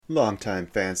Longtime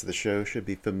fans of the show should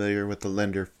be familiar with the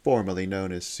lender formerly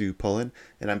known as Sue Pullen,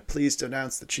 and I'm pleased to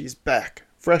announce that she's back,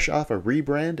 fresh off a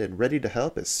rebrand and ready to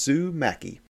help as Sue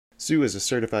Mackey. Sue is a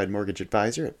certified mortgage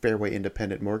advisor at Fairway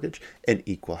Independent Mortgage, an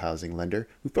equal housing lender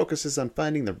who focuses on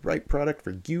finding the right product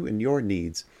for you and your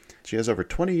needs. She has over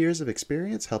 20 years of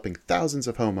experience helping thousands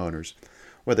of homeowners.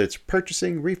 Whether it's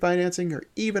purchasing, refinancing, or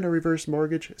even a reverse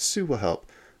mortgage, Sue will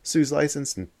help. Sue's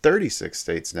licensed in 36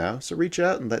 states now, so reach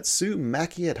out and let Sue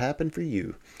Mackey it happen for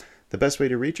you. The best way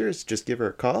to reach her is just give her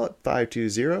a call at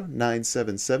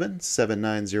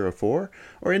 520-977-7904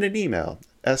 or in an email,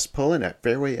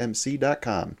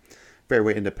 spullen@fairwaymc.com.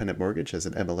 Fairway Independent Mortgage has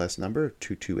an MLS number of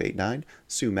 2289.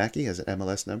 Sue Mackey has an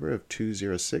MLS number of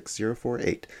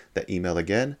 206048. That email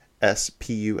again,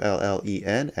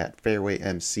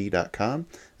 spullen@fairwaymc.com,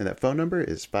 and that phone number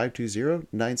is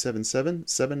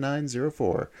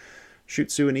 520-977-7904.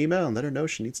 Shoot Sue an email and let her know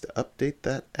she needs to update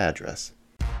that address.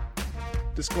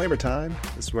 Disclaimer time.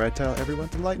 This is where I tell everyone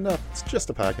to lighten up. It's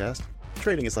just a podcast.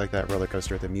 Trading is like that roller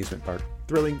coaster at the amusement park.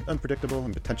 Thrilling, unpredictable,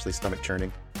 and potentially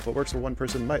stomach-churning. What works for one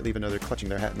person might leave another clutching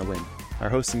their hat in the wind. Our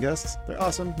hosts and guests, they're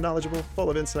awesome, knowledgeable,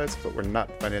 full of insights, but we're not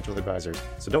financial advisors.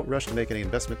 So don't rush to make any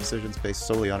investment decisions based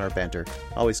solely on our banter.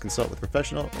 Always consult with a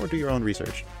professional or do your own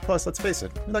research. Plus, let's face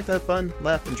it, we like to have fun,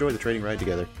 laugh, enjoy the trading ride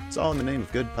together. It's all in the name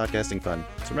of good podcasting fun.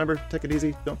 So remember, take it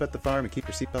easy, don't bet the farm, and keep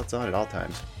your seatbelts on at all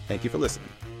times. Thank you for listening.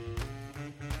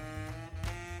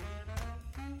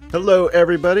 Hello,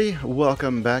 everybody.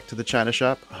 Welcome back to the China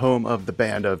Shop, home of the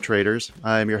Band of Traders.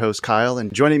 I'm your host, Kyle,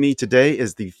 and joining me today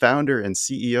is the founder and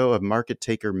CEO of Market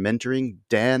Taker Mentoring,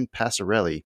 Dan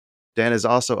Passarelli. Dan has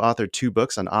also authored 2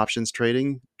 books on options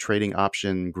trading, Trading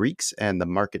Option Greeks, and The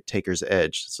Market Taker's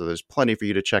Edge. So there's plenty for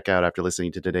you to check out after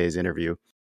listening to today's interview.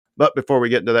 But before we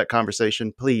get into that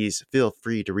conversation, please feel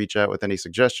free to reach out with any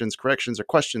suggestions, corrections, or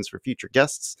questions for future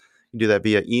guests. You can do that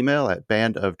via email at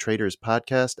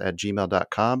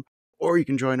bandoftraderspodcast@gmail.com, or you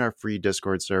can join our free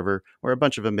Discord server where a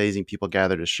bunch of amazing people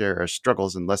gather to share our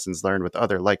struggles and lessons learned with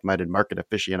other like-minded market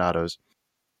aficionados.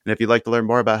 And if you'd like to learn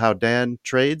more about how Dan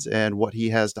trades and what he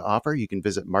has to offer, you can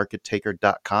visit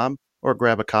markettaker.com or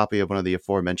grab a copy of one of the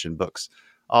aforementioned books.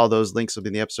 All those links will be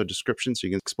in the episode description, so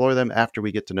you can explore them after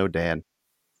we get to know Dan.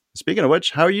 Speaking of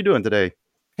which, how are you doing today?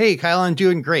 Hey, Kyle, I'm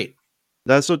doing great.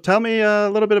 So tell me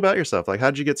a little bit about yourself. Like, how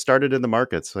did you get started in the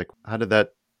markets? Like, how did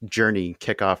that journey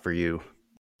kick off for you?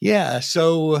 Yeah,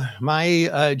 so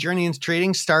my journey into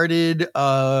trading started,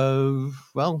 kind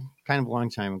of a long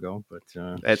time ago, but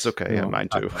it's okay. Yeah, mine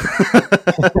too.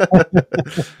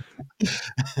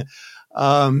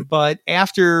 But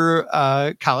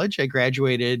after college, I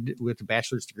graduated with a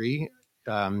bachelor's degree.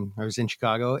 I was in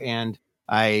Chicago, and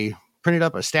I printed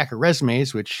up a stack of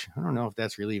resumes, which I don't know if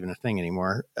that's really even a thing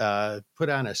anymore. Put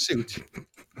on a suit,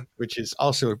 which is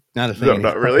also not a thing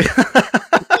anymore. Not really.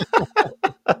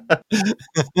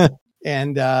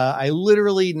 And I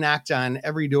literally knocked on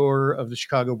every door of the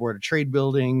Chicago Board of Trade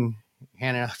building,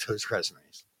 handing out those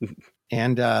resumes.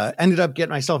 And ended up getting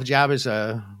myself a job as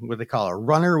what they call a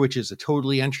runner, which is a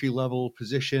totally entry-level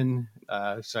position.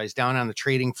 So I was down on the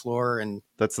trading floor. And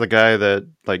that's the guy that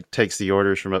like takes the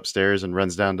orders from upstairs and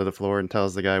runs down to the floor and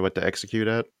tells the guy what to execute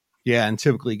at? Yeah, and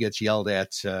typically gets yelled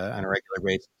at on a regular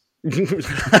basis.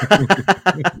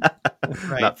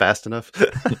 Right. Not fast enough.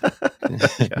 Yeah.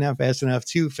 Not fast enough,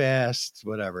 too fast,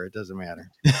 whatever. It doesn't matter.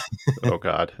 Oh,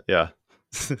 God. Yeah.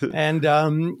 And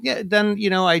then,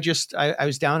 I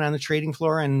was down on the trading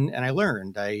floor and I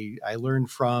learned. I learned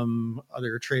from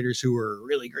other traders who were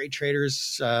really great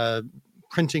traders,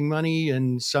 printing money,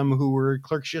 and some who were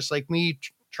clerks just like me,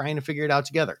 trying to figure it out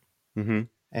together. Mm-hmm.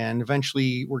 And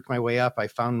eventually worked my way up. I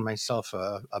found myself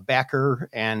a backer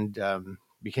and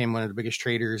became one of the biggest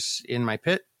traders in my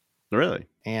pit. Really?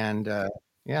 And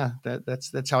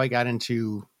that's how I got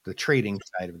into the trading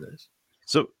side of this.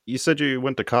 So you said you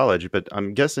went to college, but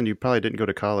I'm guessing you probably didn't go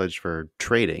to college for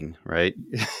trading, right?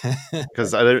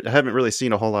 Because I haven't really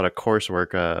seen a whole lot of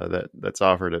coursework that's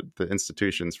offered at the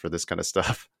institutions for this kind of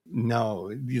stuff.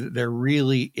 No, there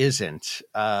really isn't.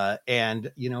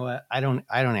 And you know what? I don't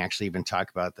actually even talk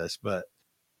about this, but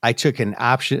I took an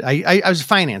option. I was a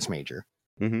finance major,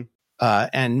 mm-hmm.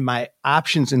 And my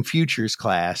options and futures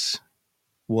class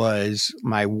was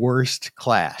my worst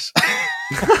class.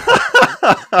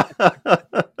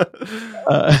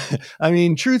 I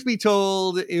mean, truth be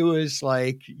told, it was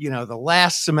like, the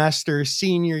last semester,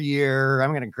 senior year, I'm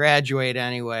going to graduate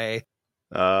anyway.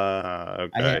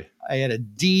 Okay. I had a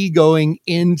D going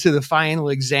into the final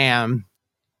exam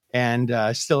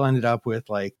and still ended up with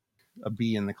like a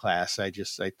B in the class. I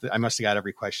must have got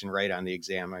every question right on the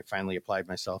exam. I finally applied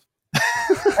myself.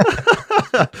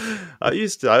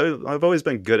 I've always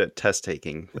been good at test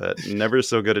taking, but never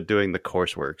so good at doing the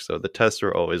coursework. So the tests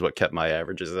were always what kept my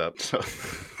averages up. So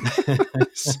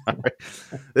sorry.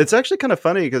 It's actually kind of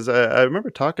funny because I remember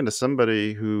talking to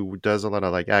somebody who does a lot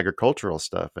of like agricultural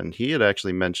stuff, and he had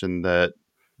actually mentioned that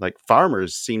like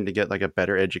farmers seem to get like a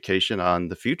better education on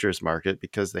the futures market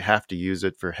because they have to use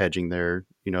it for hedging their,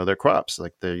 their crops.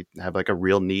 Like they have like a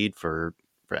real need for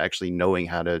actually knowing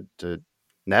how to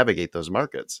navigate those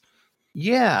markets.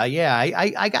 Yeah, yeah.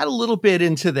 I got a little bit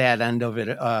into that end of it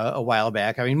a while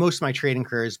back. I mean, most of my trading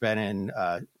career has been in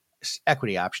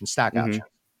equity options, stock options.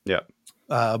 Yeah.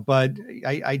 But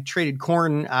I traded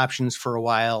corn options for a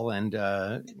while and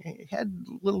had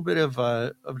a little bit of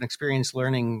an experience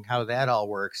learning how that all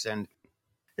works. And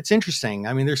it's interesting.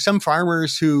 I mean, there's some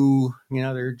farmers who,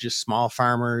 they're just small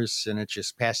farmers and it's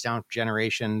just passed down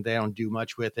generation. They don't do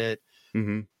much with it.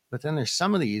 Mm-hmm. But then there's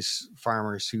some of these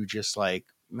farmers who just like,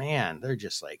 man, they're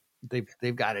just like,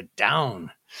 they've got it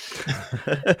down.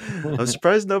 I'm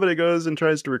surprised nobody goes and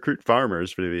tries to recruit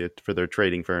farmers for their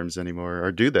trading firms anymore,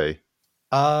 or do they?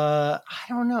 I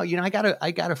don't know. I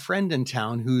got a friend in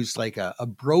town who's like a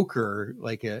broker,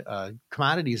 like a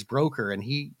commodities broker, and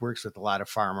he works with a lot of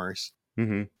farmers.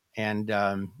 Mm-hmm. And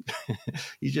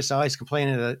he's just always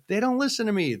complaining that they don't listen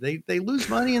to me. They lose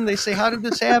money and they say, "How did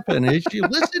this happen?" And you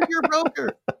listen to your broker.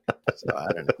 So I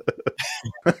don't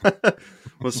know.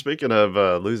 Well, speaking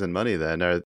of losing money, then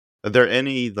are there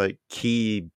any like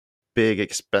key, big,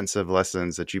 expensive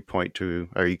lessons that you point to,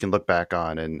 or you can look back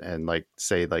on and like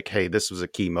say like, hey, this was a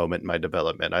key moment in my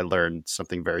development. I learned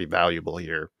something very valuable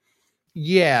here.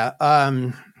 Yeah.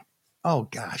 Oh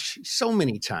gosh, so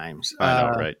many times. I know,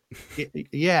 right?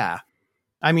 Yeah.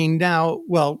 I mean, now,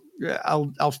 well,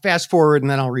 I'll fast forward and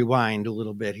then I'll rewind a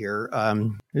little bit here.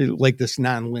 Like this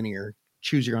nonlinear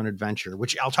choose your own adventure,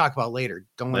 which I'll talk about later.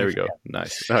 Don't let There me we go. forget.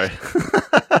 Nice. All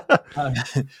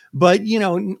right. But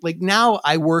like now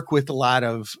I work with a lot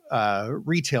of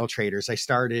retail traders. I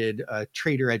started a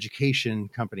trader education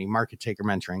company, Market Taker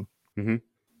Mentoring. Mm-hmm.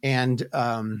 And,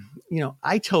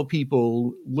 I tell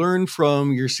people learn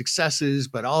from your successes,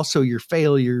 but also your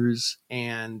failures,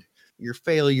 and your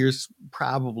failures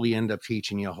probably end up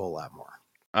teaching you a whole lot more.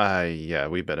 Yeah,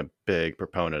 we've been a big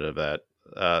proponent of that.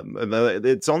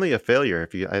 It's only a failure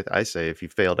I say if you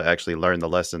fail to actually learn the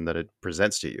lesson that it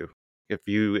presents to you. If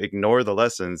you ignore the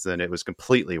lessons, then it was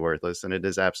completely worthless, and it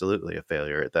is absolutely a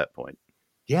failure at that point.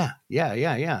 Yeah.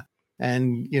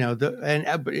 And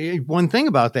one thing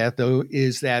about that though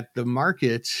is that the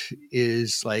market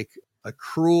is like a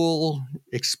cruel,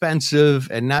 expensive,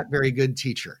 and not very good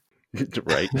teacher.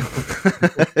 Right.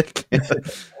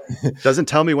 Doesn't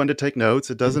tell me when to take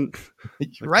notes. It doesn't.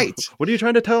 Right. What are you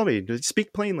trying to tell me?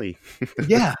 Speak plainly.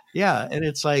 Yeah. And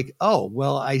it's like, oh,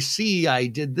 well, I see I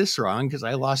did this wrong because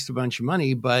I lost a bunch of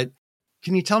money, but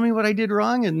can you tell me what I did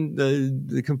wrong? And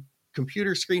the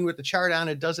computer screen with the chart on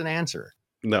it doesn't answer.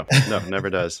 No, never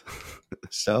does.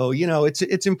 So,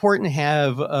 it's important to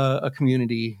have a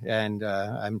community. And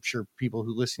I'm sure people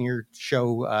who listen to your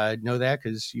show know that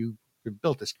because you've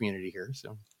built this community here.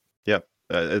 So, yep.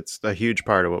 It's a huge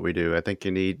part of what we do. I think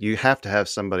you have to have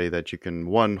somebody that you can,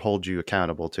 one, hold you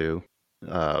accountable to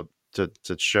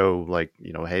show like,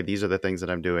 hey, these are the things that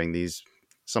I'm doing.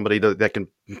 Somebody that can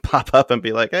pop up and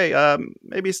be like, hey,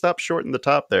 maybe stop shorting the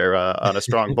top there on a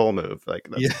strong bull move. Like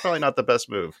that's probably not the best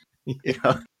move.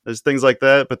 There's things like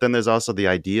that, but then there's also the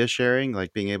idea sharing,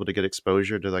 like being able to get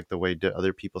exposure to like the way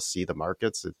other people see the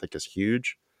markets. I think is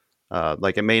huge.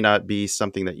 Like it may not be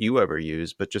something that you ever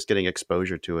use, but just getting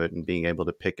exposure to it and being able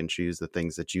to pick and choose the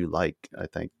things that you like, I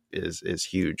think is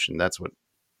huge. And that's what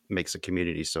makes a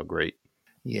community so great.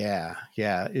 Yeah,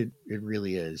 it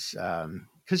really is.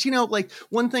 Because, like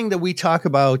one thing that we talk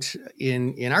about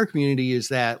in our community is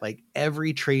that like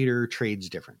every trader trades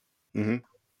different. Mm-hmm.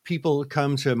 People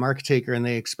come to Market Taker and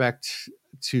they expect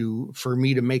for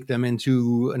me to make them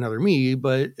into another me,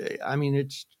 but I mean,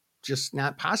 it's just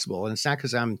not possible. And it's not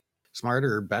because I'm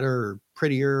smarter or better or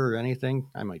prettier or anything.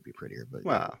 I might be prettier, but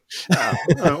wow.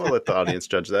 We'll let the audience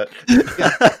judge that.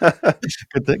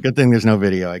 Good thing there's no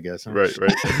video, I guess. Huh? Right.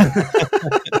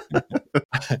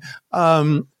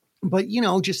 But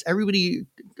just everybody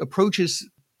approaches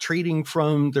trading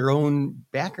from their own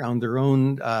background, their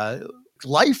own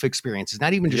life experiences,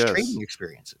 not even just trading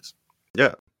experiences.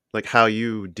 Yeah. Like how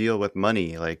you deal with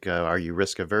money. Like, are you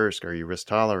risk averse? Are you risk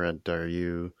tolerant? Do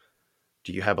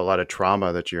you have a lot of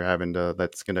trauma that you're having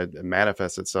that's going to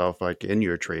manifest itself like in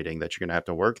your trading that you're going to have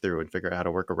to work through and figure out how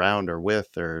to work around or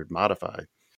with or modify?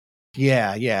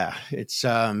 Yeah. It's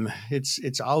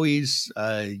always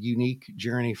a unique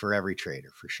journey for every trader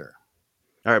for sure.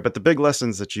 All right, but the big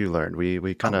lessons that you learned,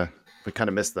 we kind Oh,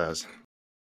 of missed those.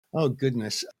 oh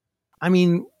goodness. I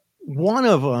mean, one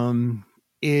of them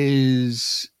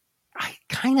is I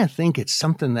kind of think it's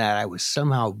something that I was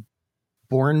somehow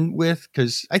born with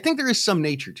because I think there is some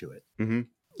nature to it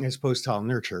Mm-hmm. as opposed to all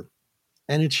nurture.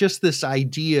 And it's just this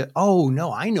idea. Oh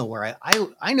no, I know where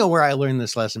I know where I learned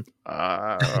this lesson.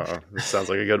 This sounds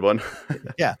like a good one.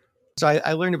 Yeah. So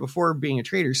I learned it before being a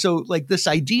trader. So like this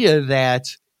idea that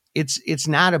it's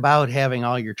not about having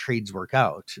all your trades work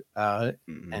out,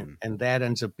 Mm-hmm. and that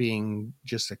ends up being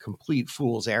just a complete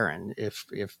fool's errand if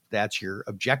that's your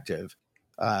objective.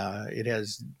 It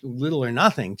has little or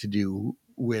nothing to do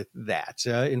with that.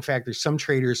 In fact, there's some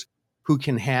traders who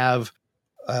can have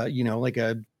like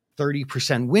a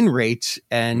 30% win rate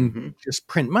and Mm-hmm. just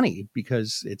print money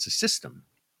because it's a system.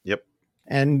 Yep.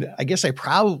 And I guess I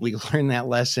probably learned that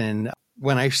lesson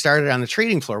when I started on the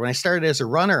trading floor. When I started as a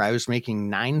runner, I was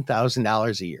making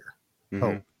 $9,000 a year. Mm-hmm.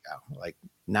 Oh, yeah, like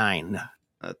nine.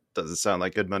 That doesn't sound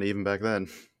like good money even back then.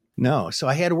 No. So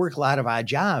I had to work a lot of odd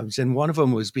jobs. And one of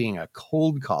them was being a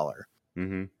cold caller,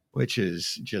 Mm-hmm. which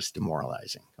is just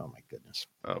demoralizing. Oh, my goodness.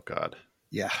 Oh, God.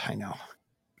 Yeah, I know.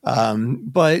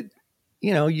 But,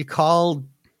 you call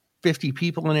 50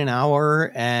 people in an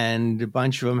hour and a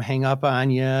bunch of them hang up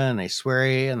on you and they swear at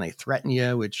you and they threaten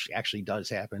you, which actually does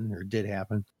happen or did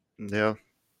happen. Yeah.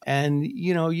 And,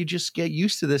 you just get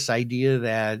used to this idea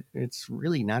that it's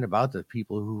really not about the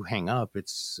people who hang up.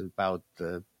 It's about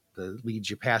the leads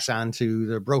you pass on to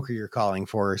the broker you're calling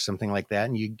for or something like that.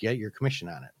 And you get your commission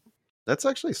on it. That's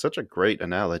actually such a great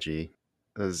analogy.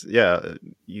 Because, yeah,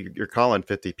 you're calling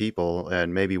 50 people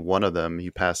and maybe one of them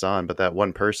you pass on, but that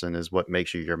one person is what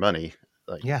makes you your money.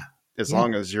 Like, Yeah. as Yeah.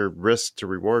 long as your risk to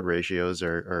reward ratios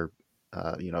are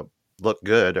look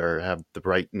good or have the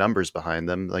right numbers behind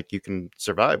them, like you can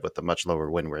survive with a much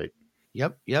lower win rate.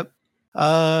 Yep. Yep.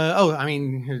 I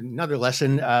mean, another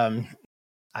lesson.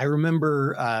 I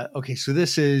remember, okay, so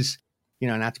this is,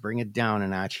 not to bring it down a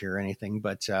notch here or anything,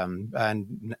 but on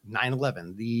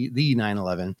 9/11, the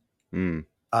 9/11, Mm.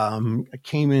 I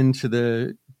came into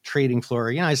the trading floor.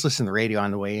 I was listening to the radio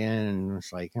on the way in and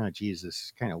was like, oh, geez, this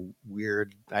is kind of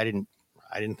weird. I didn't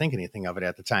think anything of it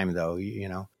at the time, though,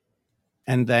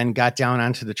 and then got down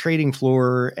onto the trading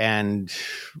floor and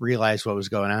realized what was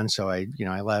going on. So I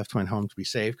left, went home to be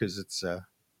safe because it's a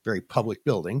very public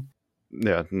building.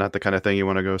 Yeah, not the kind of thing you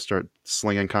want to go start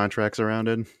slinging contracts around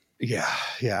in. Yeah.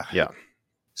 Yeah. Yeah.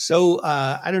 So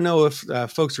I don't know if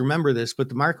folks remember this, but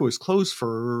the market was closed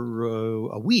for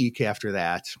a week after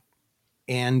that.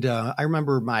 And I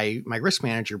remember my risk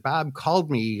manager, Bob, called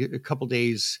me a couple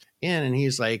days in and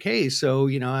he's like, hey, so,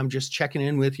 I'm just checking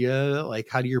in with you. Like,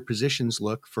 how do your positions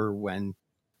look for when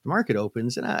the market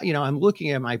opens? And, I'm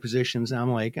looking at my positions and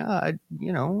I'm like,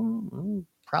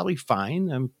 probably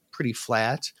fine. I'm pretty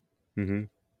flat. Mm-hmm.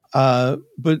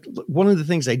 But one of the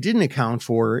things I didn't account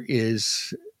for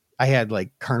is I had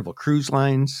like Carnival Cruise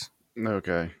Lines.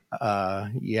 Okay.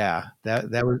 Yeah,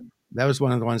 that was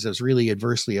one of the ones that was really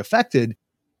adversely affected.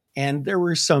 And there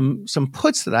were some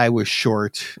puts that I was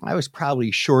short. I was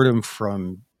probably short them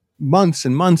from months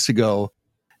and months ago,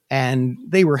 and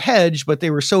they were hedged, but they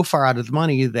were so far out of the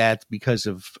money that because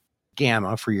of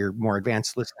gamma for your more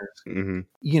advanced listeners, Mm-hmm.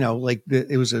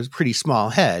 it was a pretty small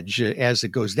hedge. As it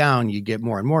goes down, you get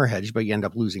more and more hedged, but you end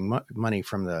up losing money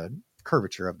from the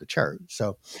curvature of the chart.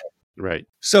 Right.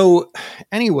 So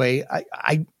anyway,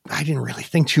 I didn't really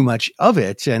think too much of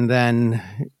it. And then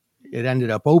it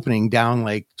ended up opening down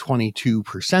like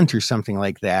 22% or something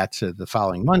like that the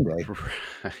following Monday.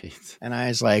 Right. And I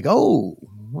was like, oh,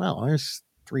 well, there's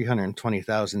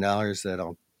 $320,000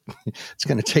 that it's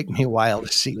going to take me a while to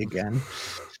see again.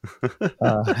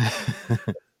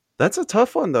 That's a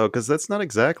tough one, though, because that's not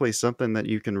exactly something that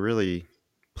you can really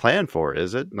plan for,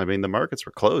 is it? I mean, the markets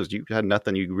were closed. You had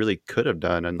nothing you really could have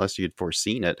done unless you'd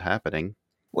foreseen it happening.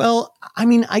 Well, I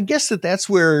mean, I guess that's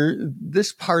where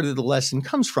this part of the lesson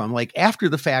comes from. Like after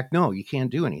the fact, no, you can't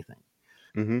do anything.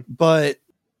 Mm-hmm. But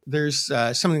there's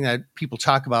something that people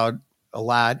talk about a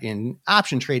lot in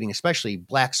option trading, especially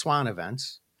black swan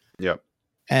events. Yep.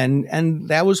 And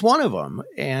that was one of them.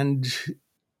 And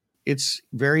it's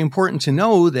very important to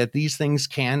know that these things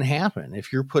can happen.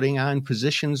 If you're putting on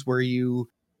positions where you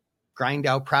grind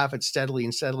out profits steadily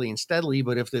and steadily and steadily,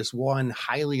 but if this one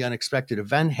highly unexpected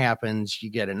event happens, you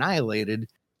get annihilated.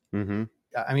 Mm-hmm.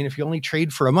 I mean, if you only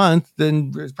trade for a month,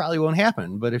 then it probably won't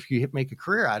happen. But if you make a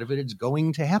career out of it, it's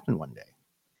going to happen one day.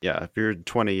 Yeah, if you're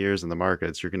 20 years in the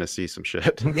markets, you're going to see some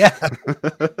shit. Yeah.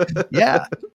 Yeah.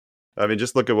 I mean,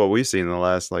 just look at what we've seen in the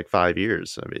last 5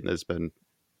 years. I mean, there's been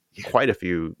quite a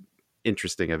few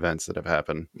interesting events that have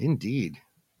happened. Indeed.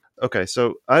 Okay,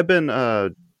 so I've been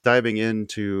diving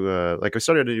into like I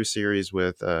started a new series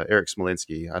with Eric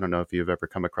Smolinski. I don't know if you've ever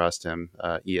come across him.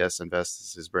 ES Invest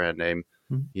is his brand name.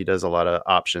 Mhm. He does a lot of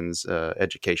options,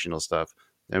 educational stuff,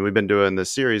 and we've been doing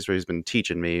this series where he's been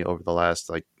teaching me over the last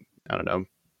like I don't know,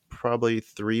 probably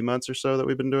 3 months or so that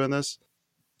we've been doing this.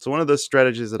 So one of the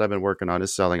strategies that I've been working on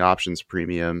is selling options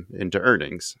premium into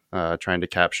earnings, trying to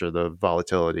capture the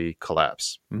volatility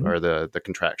collapse Mhm. or the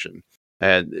contraction.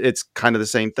 And it's kind of the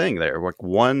same thing there. Like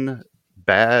one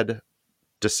bad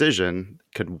decision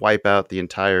could wipe out the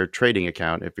entire trading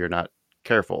account if you're not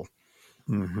careful.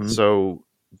 Mhm. So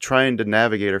trying to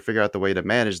navigate or figure out the way to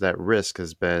manage that risk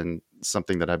has been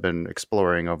something that I've been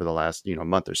exploring over the last,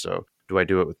 month or so. Do I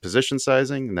do it with position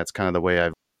sizing? And that's kind of the way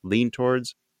I've leaned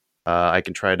towards. I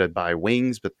can try to buy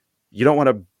wings, but you don't want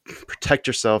to protect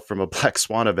yourself from a black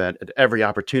swan event at every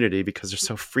opportunity because they're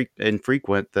so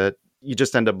infrequent that you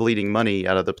just end up bleeding money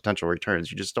out of the potential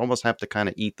returns. You just almost have to kind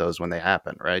of eat those when they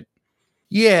happen, right?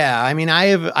 Yeah, I mean, I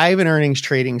have an earnings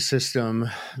trading system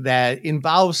that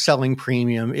involves selling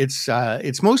premium. It's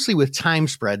mostly with time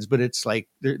spreads, but it's like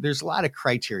there's a lot of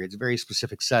criteria. It's a very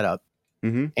specific setup,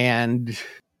 Mm-hmm. and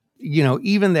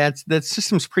even that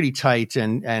system's pretty tight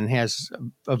and has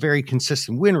a very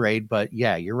consistent win rate. But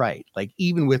yeah, you're right. Like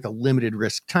even with a limited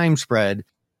risk time spread,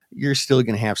 you're still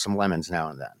going to have some lemons now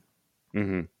and then.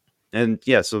 Mm-hmm. And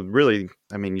yeah, so really,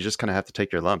 I mean, you just kind of have to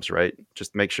take your lumps, right?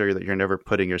 Just make sure that you're never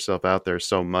putting yourself out there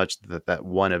so much that that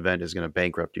one event is going to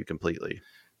bankrupt you completely.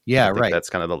 Yeah, I think right. that's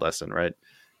kind of the lesson, right?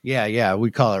 Yeah. We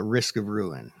call it risk of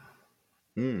ruin.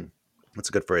 That's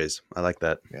a good phrase. I like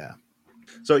that. Yeah.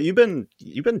 So you've been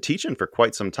teaching for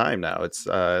quite some time now.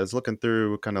 I was looking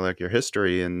through kind of like your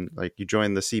history, and like you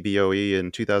joined the CBOE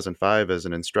in 2005 as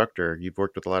an instructor. You've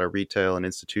worked with a lot of retail and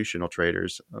institutional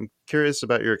traders. I'm curious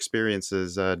about your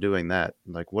experiences doing that.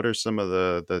 Like, what are some of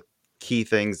the key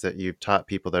things that you've taught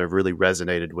people that have really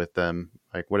resonated with them?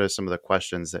 Like, what are some of the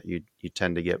questions that you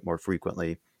tend to get more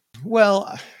frequently?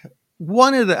 Well,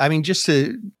 just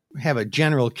to have a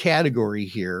general category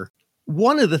here,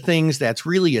 one of the things that's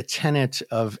really a tenet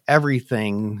of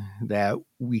everything that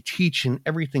we teach and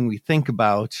everything we think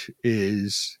about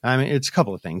is, it's a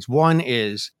couple of things. One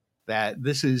is that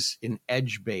this is an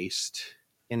edge-based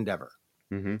endeavor.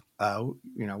 Mm-hmm.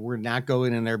 We're not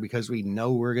going in there because we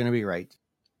know we're going to be right.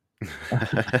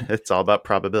 It's all about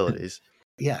probabilities.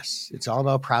 Yes, it's all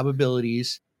about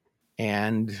probabilities.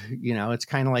 And, it's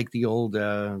kind of like the old,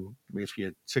 if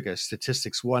you took a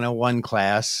statistics 101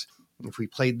 class, if we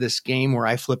played this game where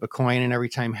I flip a coin and every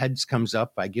time heads comes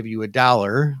up, I give you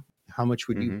 $1, how much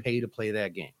would you pay to play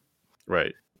that game?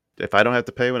 Right. If I don't have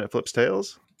to pay when it flips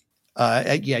tails?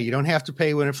 Yeah, you don't have to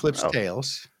pay when it flips Oh,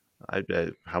 tails.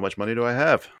 how much money do I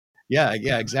have? Yeah,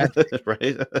 exactly.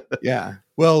 Right. Yeah.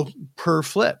 Well, per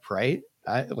flip, right?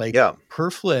 Yeah.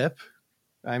 Per flip.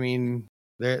 I mean,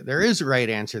 there is a right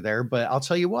answer there, but I'll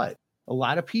tell you what, a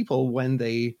lot of people, when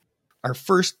they are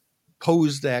first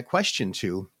posed that question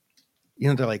to,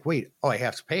 they're like, wait, oh, I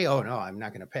have to pay. Oh no, I'm not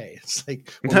going to pay. It's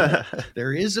like, well,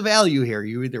 there is a value here.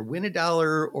 You either win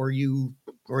 $1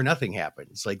 or nothing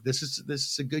happens. Like this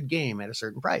is a good game at a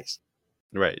certain price.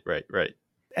 Right.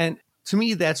 And to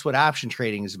me, that's what option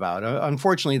trading is about.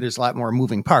 Unfortunately, there's a lot more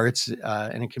moving parts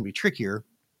and it can be trickier,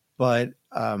 but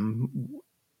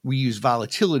we use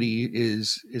volatility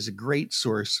is a great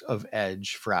source of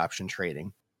edge for option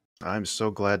trading. I'm so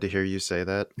glad to hear you say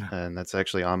that. And that's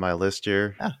actually on my list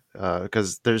here Yeah.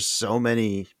 because there's so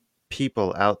many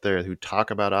people out there who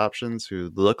talk about options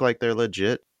who look like they're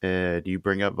legit, and you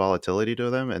bring up volatility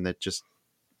to them and it just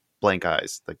blank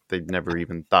eyes. Like they've never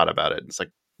even thought about it. It's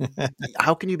like,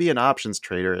 how can you be an options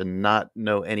trader and not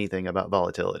know anything about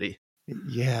volatility?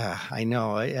 Yeah, I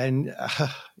know. And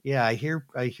yeah, I hear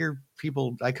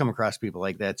people, I come across people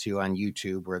like that too on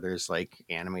YouTube where there's like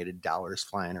animated dollars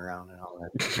flying around and all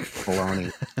that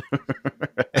baloney.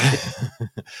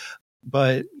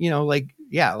 But,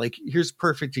 here's a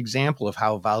perfect example of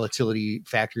how volatility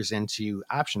factors into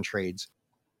option trades.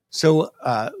 So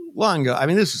long ago,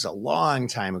 this was a long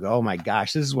time ago. Oh my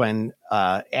gosh, this is when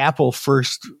Apple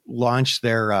first launched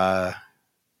their,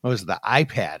 what was it, the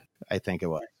iPad, I think it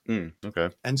was. Okay.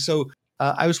 And so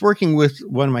I was working with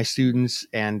one of my students,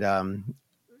 and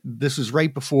this was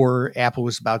right before Apple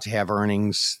was about to have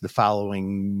earnings the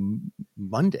following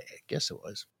Monday, I guess it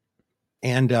was.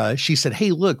 And she said,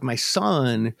 "Hey, look, my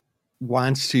son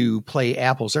wants to play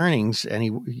Apple's earnings, and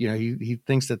he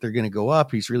thinks that they're going to go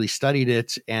up. He's really studied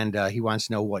it, and he wants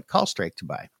to know what call strike to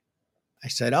buy." I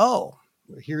said, "Oh,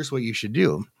 here's what you should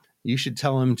do. You should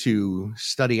tell him to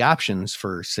study options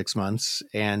for 6 months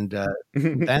and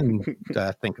then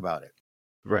think about it."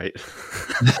 Right.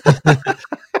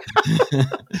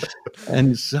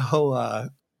 And so,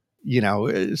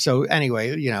 so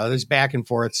anyway, there's back and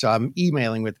forth. So I'm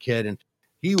emailing with the kid, and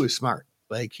he was smart.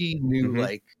 Like he knew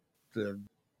like the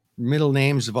middle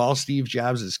names of all Steve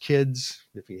Jobs' kids,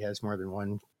 if he has more than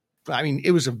one. I mean,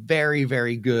 it was a very,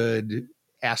 very good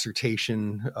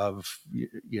assertion of,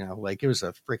 like it was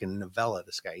a freaking novella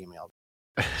this guy emailed.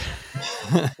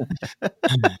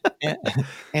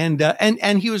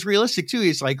 and he was realistic too.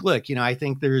 He's like, look, I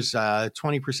think there's a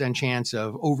 20% chance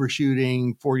of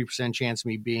overshooting, 40% chance of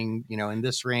me being, in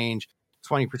this range,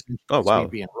 20% chance Oh, wow. of me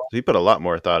being wrong. So he put a lot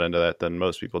more thought into that than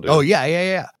most people do. Oh,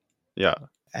 yeah. Yeah.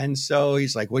 And so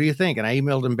he's like, what do you think? And I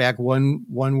emailed him back one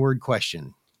word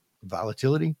question: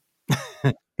 volatility.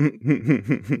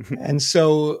 And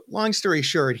so long story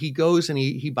short, he goes and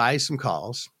he buys some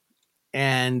calls,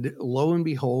 and lo and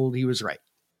behold, he was right.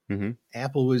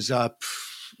 Apple was up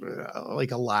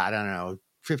like a lot. I don't know,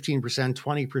 15%,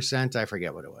 20%. I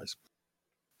forget what it was.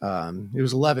 It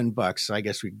was $11. So I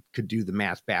guess we could do the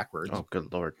math backwards. Oh,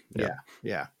 good Lord.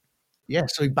 Yeah.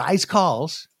 So he buys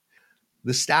calls.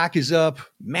 The stock is up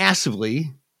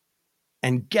massively.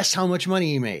 And guess how much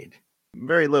money he made?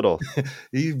 Very little.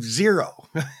 Zero.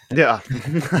 Yeah.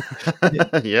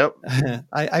 Yep.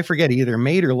 I forget, either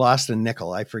made or lost a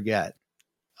nickel. I forget.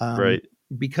 Right.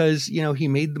 Because, he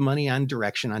made the money on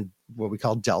direction, on what we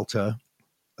call delta.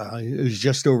 It was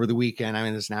just over the weekend. I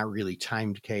mean, it's not really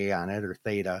timed K on it or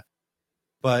theta,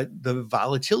 but the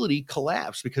volatility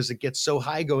collapsed because it gets so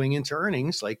high going into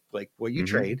earnings, like what you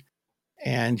trade.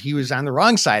 And he was on the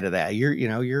wrong side of that.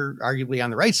 You're arguably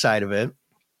on the right side of it,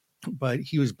 but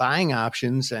he was buying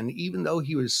options. And even though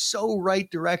he was so right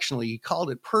directionally, he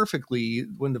called it perfectly.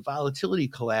 When the volatility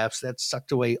collapsed, that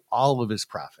sucked away all of his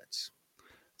profits.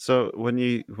 So when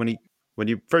you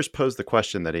first posed the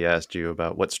question that he asked you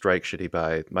about what strike should he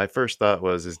buy, my first thought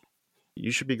is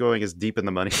you should be going as deep in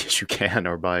the money as you can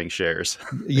or buying shares.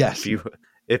 Yes.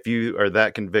 if you are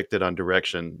that convicted on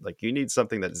direction, like you need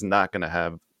something that's not going to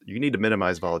have, you need to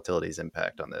minimize volatility's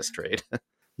impact on this trade.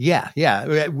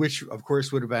 Yeah. Which of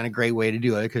course would have been a great way to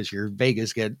do it, because your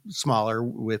Vegas get smaller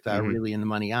with really in the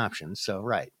money options. So,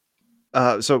 right.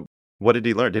 So what did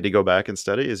he learn? Did he go back and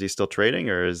study? Is he still trading,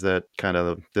 or is that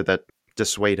did that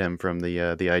dissuade him from the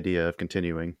idea of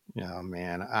continuing? Oh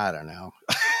man, I don't know.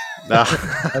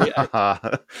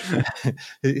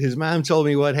 His mom told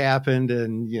me what happened,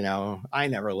 and I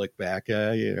never looked back.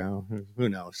 Who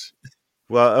knows?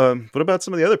 Well, what about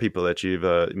some of the other people that you've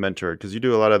mentored? Because you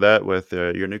do a lot of that with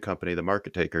your new company, the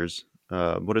Market Takers.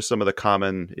 What are some of the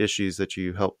common issues that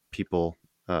you help people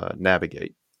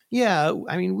navigate? Yeah,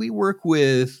 I mean, we work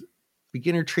with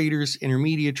beginner traders,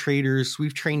 intermediate traders.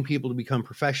 We've trained people to become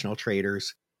professional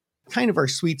traders. Kind of our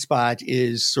sweet spot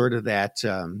is sort of that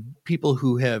people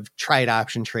who have tried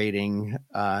option trading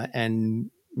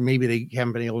and maybe they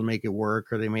haven't been able to make it work,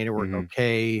 or they made it work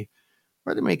okay,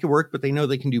 or they make it work, but they know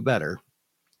they can do better.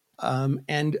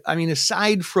 And I mean,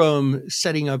 aside from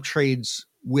setting up trades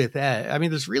with that, I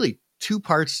mean, there's really two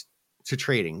parts to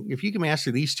trading. If you can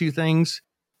master these two things,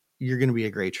 you're going to be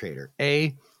a great trader.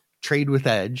 A, trade with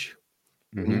edge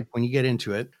when you get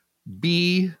into it.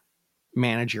 B,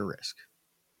 manage your risk.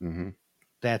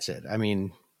 That's it. I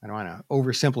mean, I don't want to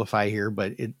oversimplify here,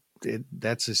 but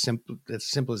that's as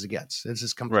simple as it gets. It's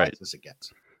as complex as it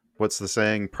gets. What's the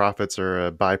saying? Profits are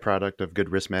a byproduct of good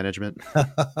risk management.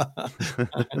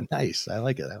 Nice. I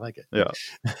like it. Yeah.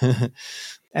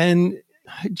 And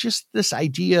just this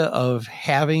idea of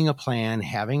having a plan,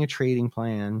 having a trading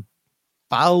plan,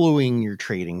 following your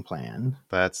trading plan.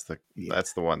 That's the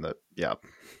one that, yeah.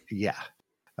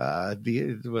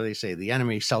 What they say, the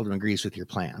enemy seldom agrees with your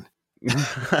plan.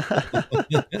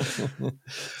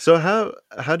 So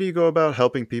how do you go about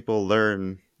helping people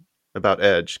learn about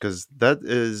edge? Because that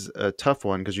is a tough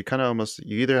one, because you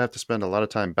either have to spend a lot of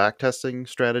time back testing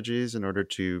strategies in order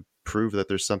to prove that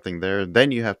there's something there,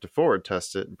 then you have to forward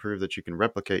test it and prove that you can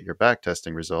replicate your back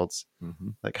testing results.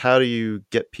 Like, how do you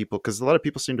get people, because a lot of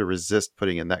people seem to resist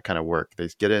putting in that kind of work. They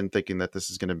get in thinking that this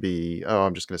is going to be,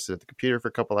 I'm just going to sit at the computer for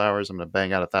a couple hours, I'm going to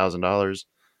bang out $1,000,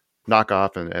 knock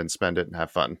off and spend it and have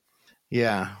fun.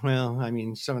 Yeah, well, I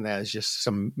mean, some of that is just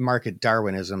some market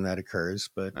Darwinism that occurs,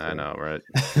 but I know, right?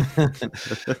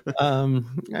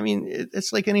 I mean,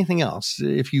 it's like anything else.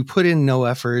 If you put in no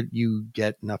effort, you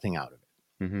get nothing out of it.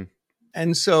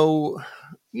 And so,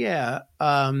 yeah,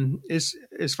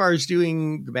 as far as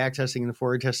doing the back testing and the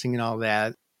forward testing and all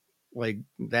that, like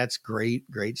that's great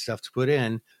stuff to put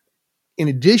in. In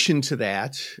addition to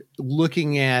that,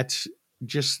 looking at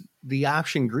just the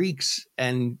option Greeks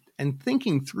and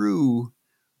thinking through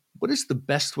what is the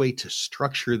best way to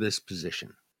structure this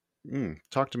position.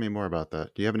 Talk to me more about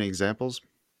that. Do you have any examples?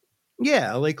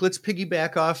 Yeah, like let's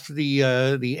piggyback off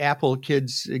the Apple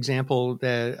kids example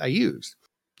that I used.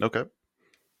 Okay.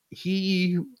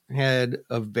 He had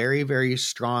a very, very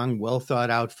strong, well thought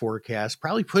out forecast,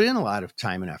 probably put in a lot of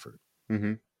time and effort,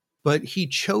 Mm-hmm. but he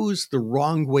chose the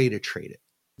wrong way to trade it.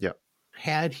 Yeah.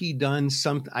 Had he done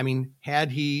something, I mean,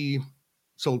 had he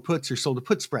sold puts or sold a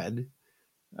put spread,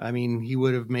 I mean, he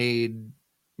would have made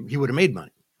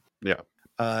money. Yeah.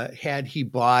 Had he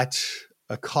bought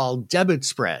a call debit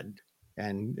spread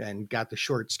and got the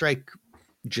short strike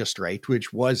just right,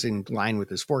 which was in line with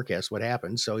his forecast, what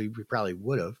happened. So he probably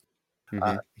would have.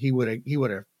 Mm-hmm. He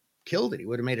would have killed it. He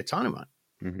would have made a ton of money.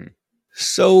 Mm-hmm.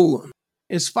 So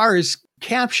as far as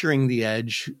capturing the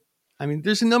edge, I mean,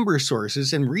 there's a number of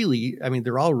sources, and really, I mean,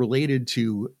 they're all related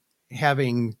to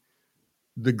having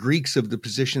the Greeks of the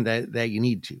position that you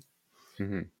need to.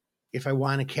 Mm-hmm. If I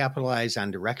want to capitalize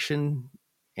on direction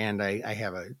and I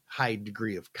have a high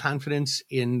degree of confidence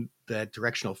in that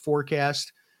directional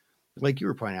forecast, like you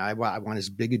were pointing out, I want as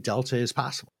big a delta as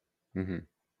possible. Mm-hmm.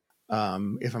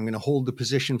 If I'm going to hold the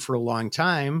position for a long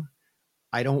time,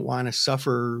 I don't want to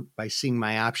suffer by seeing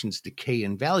my options decay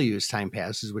in value as time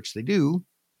passes, which they do.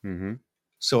 Mm-hmm.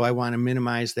 So I want to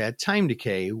minimize that time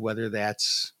decay, whether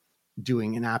that's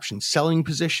doing an option selling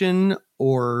position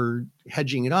or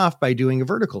hedging it off by doing a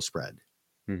vertical spread.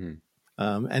 Mm-hmm.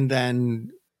 And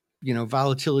then,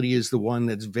 volatility is the one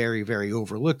that's very, very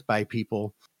overlooked by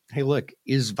people. Hey, look,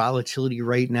 is volatility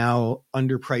right now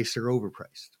underpriced or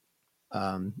overpriced?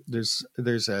 There's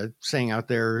a saying out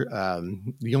there,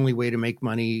 the only way to make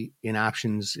money in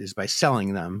options is by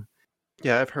selling them.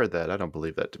 Yeah, I've heard that. I don't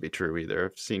believe that to be true either.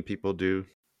 I've seen people do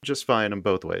just fine in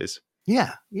both ways.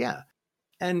 Yeah.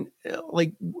 And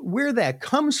like where that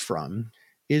comes from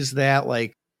is that,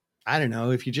 like, I don't know,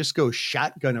 if you just go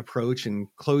shotgun approach and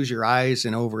close your eyes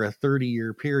and over a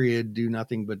 30-year period do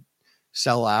nothing but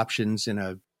sell options in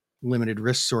a limited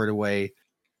risk sort of way,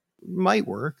 might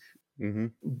work. Mm-hmm.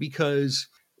 Because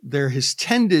there has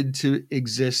tended to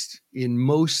exist in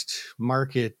most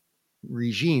market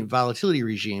volatility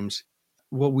regimes,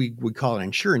 what we would call an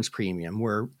insurance premium,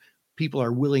 where people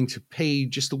are willing to pay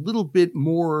just a little bit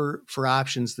more for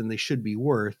options than they should be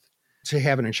worth to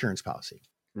have an insurance policy.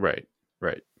 Right.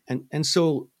 And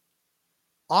so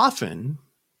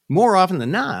more often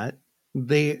than not,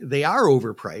 they are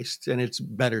overpriced, and it's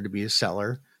better to be a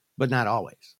seller, but not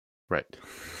always. Right.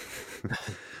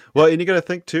 Well, and you got to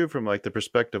think too from like the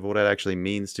perspective of what it actually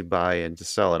means to buy and to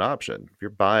sell an option. If you're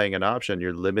buying an option,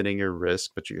 you're limiting your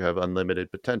risk, but you have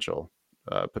unlimited potential,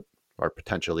 or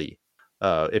potentially.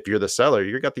 If you're the seller,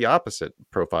 you got the opposite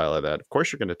profile of that. Of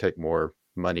course, you're going to take more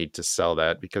money to sell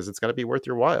that because it's got to be worth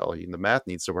your while. The math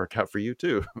needs to work out for you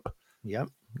too. Yep.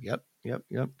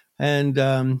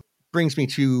 And brings me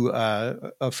to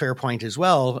a fair point as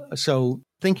well. So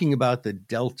thinking about the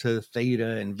delta,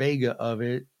 theta, and vega of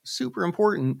it, super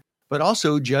important, but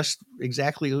also just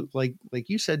exactly like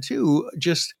you said too,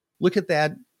 just look at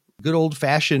that good old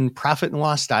fashioned profit and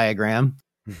loss diagram.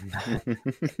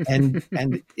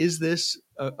 and is this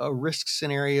a risk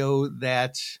scenario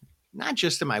that not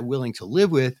just am I willing to live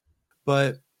with,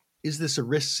 but is this a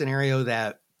risk scenario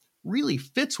that really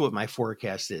fits what my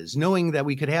forecast is, knowing that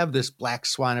we could have this black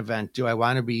swan event? Do I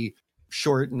want to be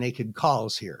short naked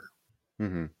calls here?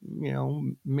 Mm-hmm.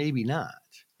 Maybe not.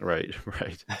 Right.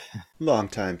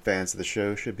 Longtime fans of the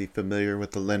show should be familiar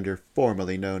with the lender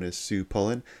formerly known as Sue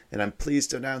Pullen, and I'm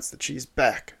pleased to announce that she's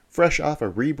back, fresh off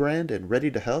a rebrand and ready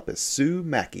to help as Sue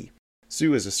Mackey.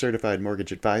 Sue is a certified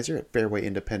mortgage advisor at Fairway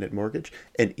Independent Mortgage,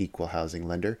 an equal housing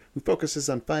lender who focuses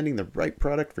on finding the right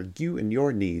product for you and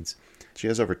your needs. She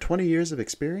has over 20 years of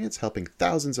experience helping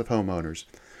thousands of homeowners.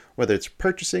 Whether it's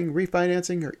purchasing,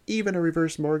 refinancing, or even a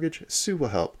reverse mortgage, Sue will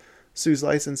help. Sue's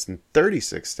licensed in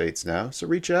 36 states now, so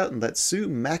reach out and let Sue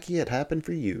Mackey it happen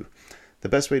for you. The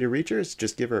best way to reach her is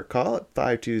just give her a call at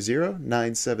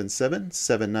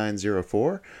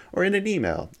 520-977-7904 or in an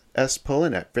email,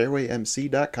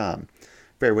 spullen@fairwaymc.com.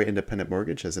 Fairway Independent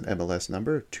Mortgage has an MLS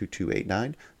number of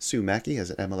 2289. Sue Mackey has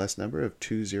an MLS number of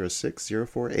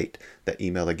 206048. That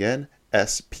email again,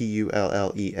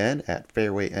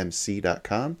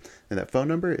 spullen@fairwaymc.com, and that phone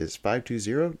number is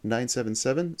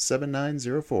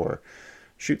 520-977-7904.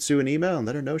 Shoot Sue an email and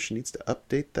let her know she needs to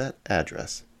update that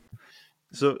address.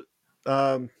 So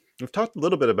we've talked a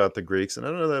little bit about the Greeks, and I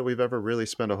don't know that we've ever really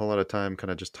spent a whole lot of time kind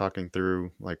of just talking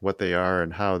through like what they are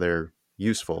and how they're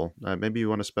useful. Maybe you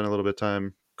want to spend a little bit of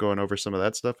time going over some of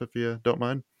that stuff if you don't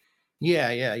mind.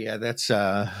 Yeah. That's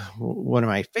one of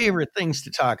my favorite things to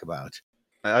talk about.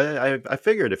 I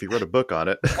figured if you wrote a book on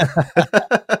it.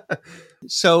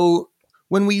 So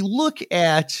when we look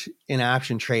at an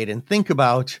option trade and think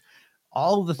about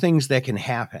all the things that can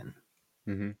happen,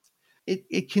 Mm-hmm.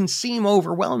 it can seem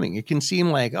overwhelming. It can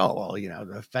seem like, oh, well,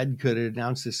 the Fed could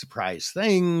announce this surprise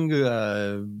thing.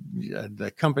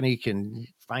 The company can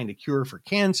find a cure for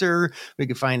cancer. We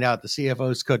could find out the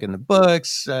CFO's cooking the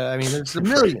books. I mean, there's a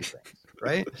million things,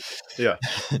 right? Yeah.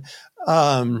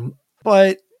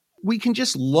 But we can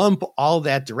just lump all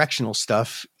that directional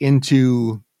stuff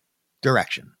into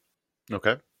direction.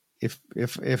 Okay.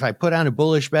 If I put on a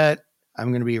bullish bet,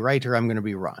 I'm going to be right or I'm going to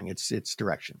be wrong. It's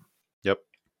direction. Yep.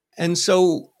 And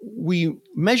so we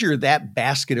measure that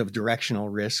basket of directional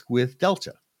risk with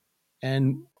delta.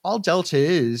 And all delta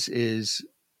is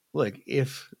look,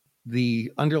 if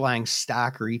the underlying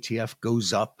stock or ETF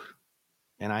goes up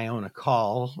and I own a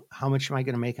call, how much am I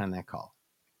going to make on that call?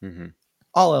 Mm-hmm.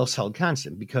 All else held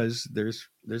constant, because there's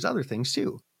other things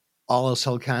too. All else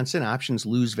held constant, options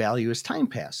lose value as time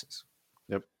passes.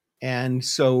 Yep. And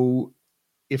so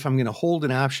if I'm going to hold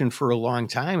an option for a long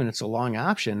time and it's a long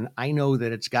option, I know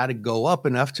that it's got to go up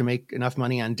enough to make enough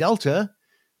money on delta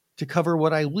to cover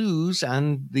what I lose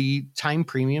on the time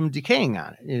premium decaying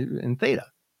on it in theta.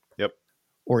 Yep.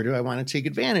 Or do I want to take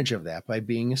advantage of that by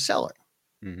being a seller?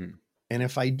 Mm-hmm. And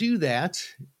if I do that,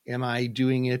 am I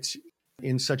doing it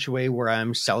in such a way where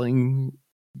I'm selling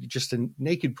just a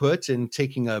naked put and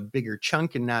taking a bigger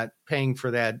chunk and not paying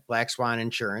for that black swan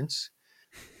insurance?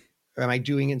 Or am I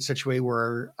doing it in such a way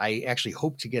where I actually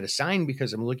hope to get a sign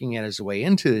because I'm looking at it as a way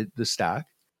into the stock?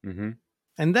 Mm-hmm.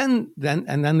 And then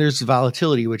there's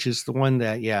volatility, which is the one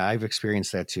that, I've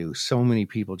experienced that too. So many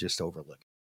people just overlook.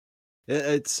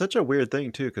 It's such a weird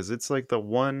thing too, because it's like the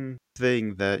one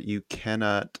thing that you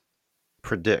cannot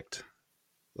predict.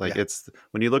 Like it's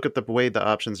when you look at the way the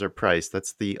options are priced,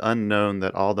 that's the unknown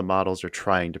that all the models are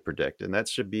trying to predict. And that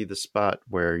should be the spot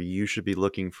where you should be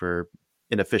looking for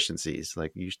inefficiencies.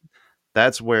 Like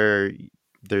that's where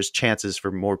there's chances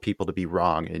for more people to be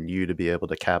wrong and you to be able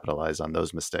to capitalize on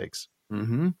those mistakes.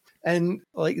 Mm-hmm. And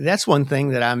like, that's one thing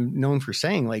that I'm known for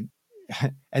saying, like,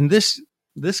 and this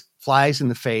flies in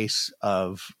the face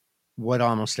of what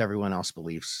almost everyone else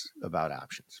believes about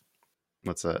options.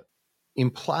 What's that?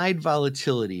 Implied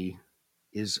volatility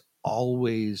is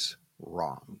always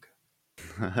wrong.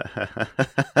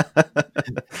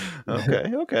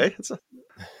 Okay. It's a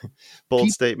bold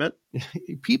statement.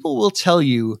 People will tell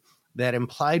you that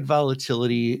implied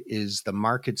volatility is the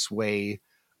market's way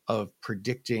of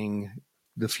predicting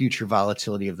the future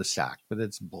volatility of the stock, but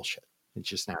that's bullshit. It's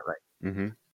just not right. Mm-hmm.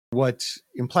 What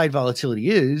implied volatility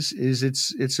is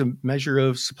it's a measure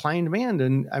of supply and demand.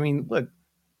 And I mean, look,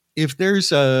 if there's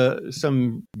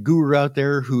some guru out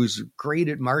there who's great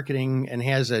at marketing and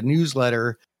has a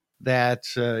newsletter that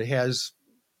has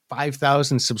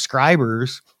 5,000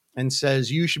 subscribers and says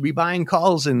you should be buying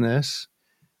calls in this,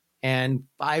 and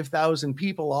 5,000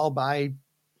 people all buy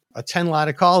a 10 lot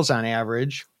of calls on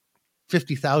average,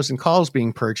 50,000 calls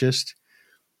being purchased,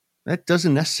 that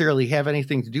doesn't necessarily have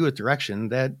anything to do with direction.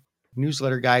 That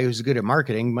newsletter guy who's good at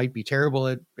marketing might be terrible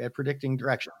at predicting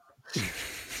direction.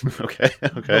 Okay.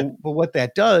 But what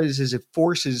that does is it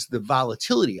forces the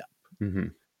volatility up. Mm-hmm.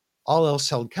 All else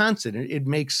held constant, it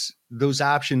makes those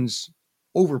options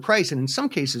overpriced, and in some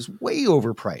cases way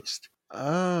overpriced.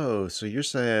 Oh, so you're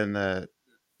saying that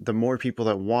the more people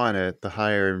that want it, the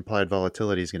higher implied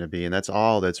volatility is going to be. And that's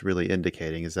all that's really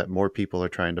indicating, is that more people are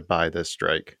trying to buy this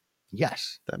strike.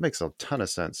 Yes. That makes a ton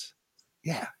of sense.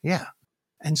 Yeah.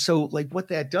 And so like what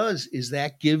that does is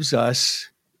that gives us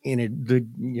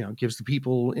gives the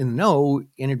people in the know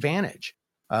an advantage,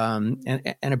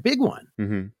 and a big one.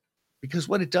 Mm-hmm. Because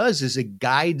what it does is it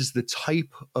guides the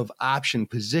type of option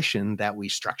position that we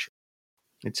structure.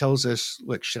 It tells us,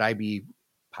 look, should I be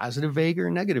positive Vega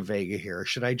or negative Vega here? Or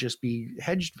should I just be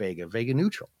hedged Vega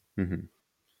neutral?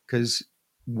 Because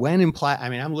when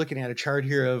I'm looking at a chart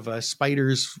here of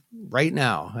spiders right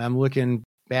now. I'm looking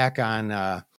back on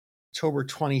October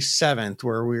 27th,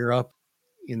 where we were up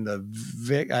in the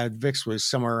VIX was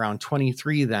somewhere around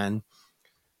 23 then,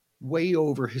 way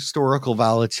over historical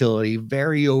volatility,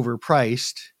 very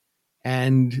overpriced.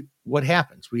 And what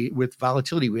happens? With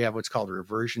volatility, we have what's called a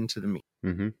reversion to the mean.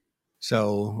 Mm-hmm.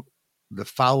 So the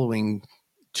following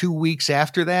 2 weeks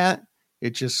after that,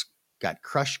 it just got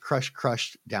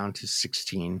crushed down to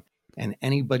 16. And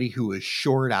anybody who was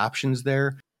short options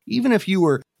there, even if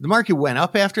the market went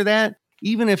up after that,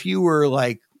 even if you were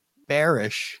like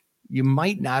bearish, you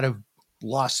might not have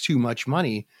lost too much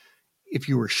money if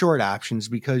you were short options,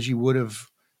 because you would have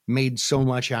made so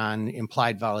much on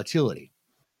implied volatility.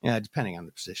 Yeah, depending on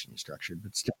the position you structured,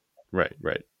 but still.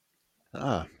 Right.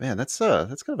 Ah, man, that's kind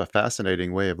of a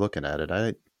fascinating way of looking at it.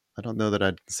 I don't know that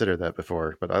I'd considered that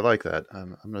before, but I like that.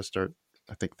 I'm going to start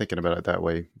I think thinking about it that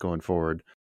way going forward.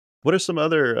 What are some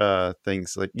other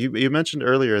things like you mentioned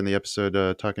earlier in the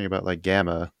episode talking about like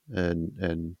gamma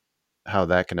and how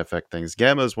that can affect things?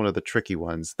 Gamma is one of the tricky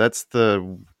ones.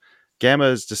 Gamma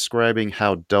is describing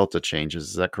how delta changes.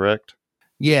 Is that correct?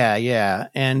 Yeah.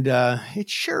 And it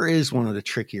sure is one of the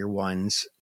trickier ones.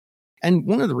 And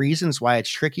one of the reasons why it's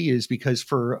tricky is because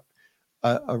for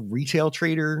a retail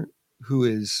trader who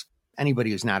is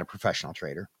anybody who's not a professional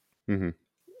trader, Mm-hmm.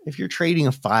 if you're trading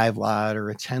a 5 lot or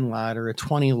a 10 lot or a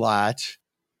 20 lot,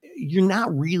 you're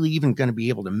not really even going to be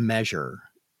able to measure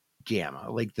gamma.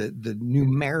 Like the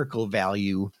numerical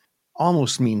value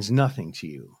almost means nothing to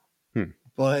you.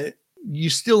 But you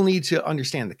still need to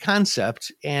understand the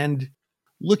concept, and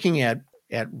looking at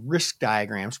risk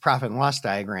diagrams, profit and loss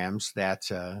diagrams that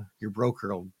your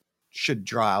broker should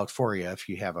draw out for you if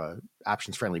you have a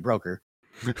options friendly broker.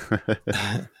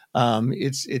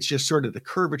 It's just sort of the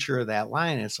curvature of that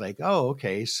line. It's like, oh,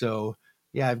 okay, so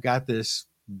yeah, I've got this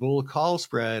bull call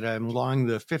spread. I'm long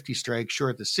the 50 strike,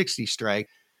 short the 60 strike.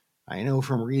 I know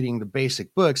from reading the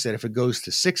basic books that if it goes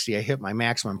to 60, I hit my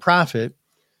maximum profit.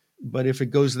 But if it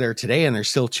goes there today and there's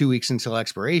still 2 weeks until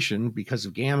expiration because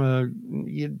of gamma,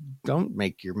 you don't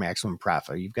make your maximum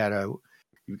profit. You've got to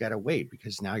wait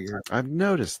because now you're. I've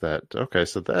noticed that. Okay,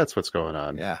 so that's what's going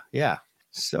on. Yeah.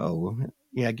 So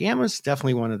yeah, gamma's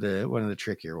definitely one of the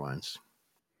trickier ones.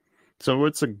 So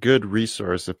what's a good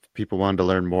resource if people wanted to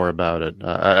learn more about it?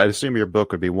 I assume your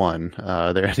book would be one.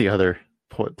 Are there any other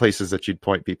places that you'd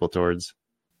point people towards?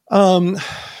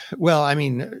 Well, I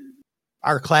mean,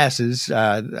 our classes,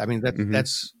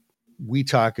 that's, we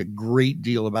talk a great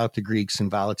deal about the Greeks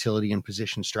and volatility and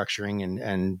position structuring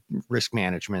and risk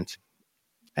management.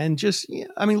 And just,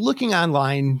 looking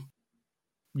online,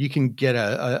 you can get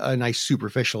a nice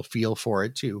superficial feel for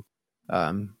it too,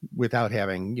 without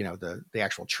having, the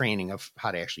actual training of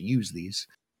how to actually use these.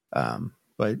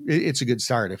 But it's a good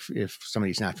start if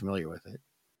somebody's not familiar with it.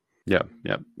 Yeah.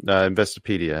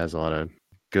 Investopedia has a lot of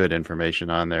good information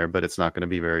on there, but it's not going to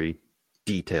be very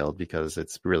detailed because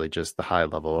it's really just the high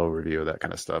level overview of that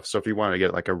kind of stuff. So if you want to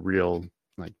get like a real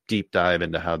like deep dive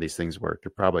into how these things work,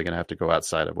 you're probably going to have to go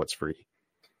outside of what's free.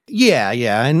 Yeah.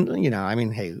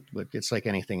 And, hey, look, it's like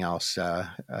anything else. Over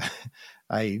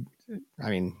the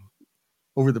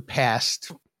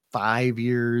past 5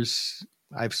 years,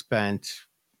 I've spent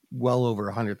well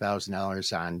over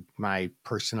 $100,000 on my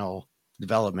personal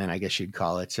development, I guess you'd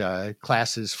call it,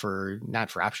 classes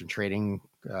not for option trading.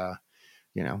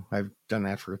 I've done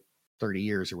that for 30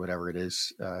 years or whatever it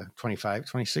is,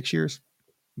 26 years,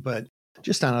 but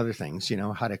just on other things,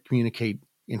 how to communicate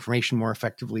information more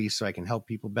effectively so I can help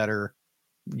people better.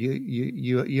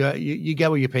 You get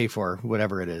what you pay for,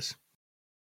 whatever it is.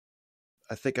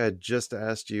 I think I just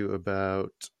asked you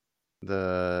about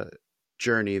the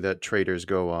journey that traders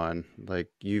go on. Like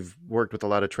you've worked with a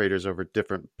lot of traders over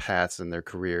different paths in their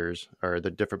careers or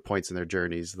the different points in their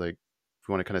journeys. Like if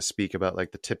you want to kind of speak about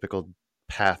like the typical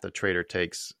path a trader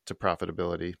takes to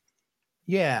profitability.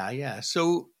 Yeah.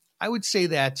 So I would say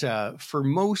that for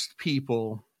most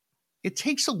people, it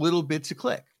takes a little bit to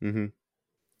click. Mm-hmm.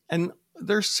 And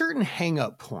there's certain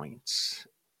hang-up points.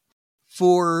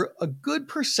 For a good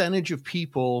percentage of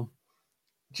people,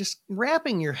 just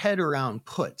wrapping your head around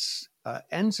puts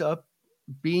ends up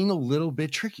being a little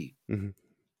bit tricky. Mm-hmm.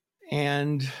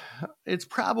 And it's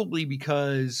probably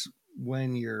because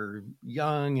when you're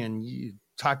young and you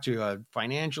talk to a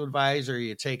financial advisor,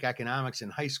 you take economics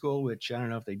in high school, which I don't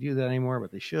know if they do that anymore,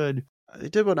 but they should. They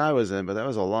did when I was in, but that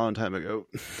was a long time ago.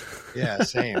 Yeah,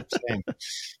 same.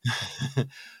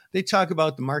 They talk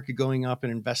about the market going up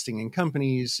and investing in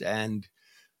companies, and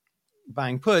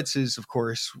buying puts is, of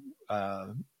course,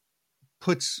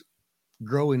 puts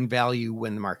grow in value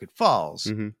when the market falls.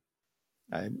 Mm-hmm.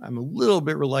 I'm a little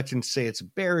bit reluctant to say it's a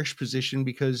bearish position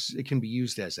because it can be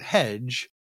used as a hedge,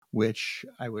 which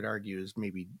I would argue is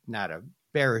maybe not a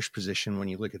bearish position when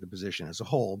you look at the position as a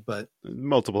whole, but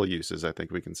multiple uses, I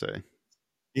think we can say.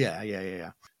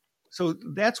 Yeah. So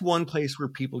that's one place where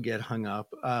people get hung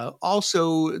up.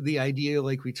 Also, the idea,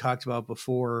 like we talked about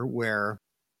before, where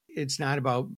it's not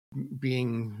about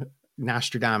being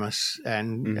Nostradamus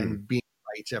and being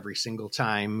right every single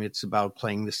time. It's about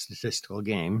playing the statistical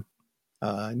game.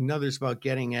 Another's about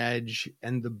getting edge.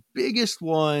 And the biggest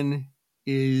one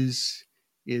is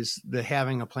the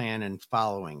having a plan and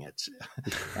following it.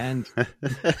 And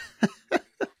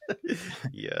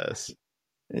yes.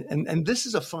 And this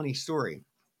is a funny story.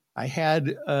 I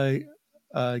had a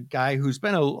guy who's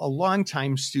been a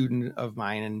longtime student of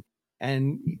mine,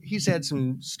 and he's had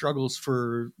some struggles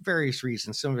for various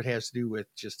reasons. Some of it has to do with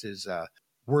just his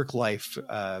work life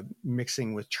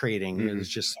mixing with trading. Mhm. There's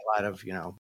just a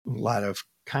lot of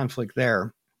conflict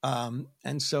there.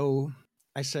 And so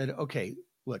I said, okay,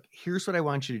 look, here's what I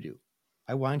want you to do.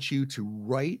 I want you to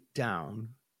write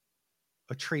down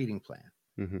a trading plan.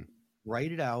 Mhm.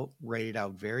 Write it out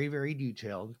very, very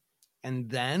detailed. And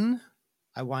then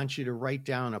I want you to write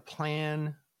down a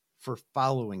plan for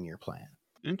following your plan.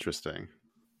 Interesting.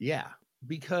 Yeah,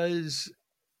 because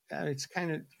it's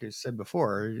kind of, like I said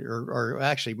before, or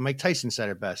actually Mike Tyson said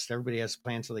it best. Everybody has a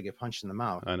plan till they get punched in the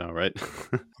mouth. I know, right?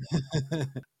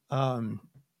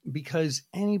 Because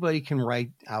anybody can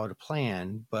write out a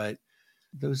plan, but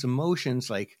those emotions,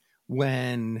 like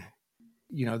when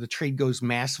the trade goes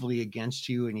massively against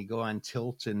you and you go on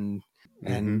tilt and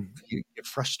you get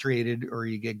frustrated, or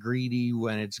you get greedy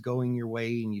when it's going your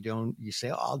way and you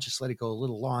say, oh, I'll just let it go a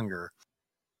little longer,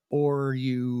 or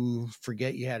you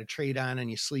forget you had a trade on and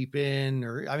you sleep in,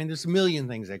 or there's a million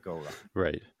things that go wrong.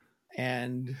 Right.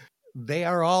 And they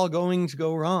are all going to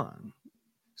go wrong.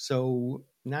 So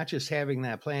not just having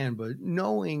that plan, but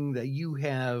knowing that you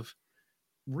have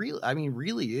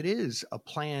really it is a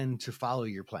plan to follow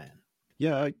your plan.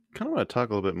 Yeah, I kind of want to talk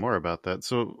a little bit more about that.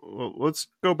 So let's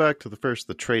go back to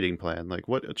the trading plan. Like,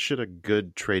 what should a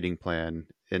good trading plan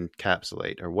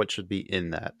encapsulate, or what should be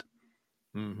in that?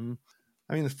 Mm-hmm.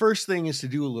 The first thing is to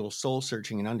do a little soul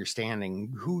searching and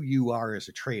understanding who you are as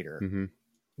a trader. Mm-hmm.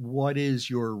 What is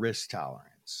your risk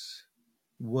tolerance?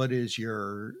 What is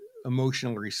your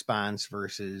emotional response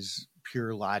versus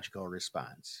pure logical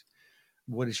response?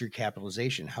 What is your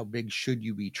capitalization? How big should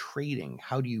you be trading?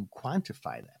 How do you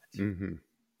quantify that?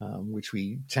 Mm-hmm. Which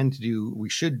we tend to do. We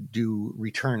should do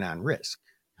return on risk.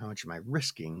 How much am I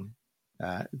risking?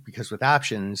 Because with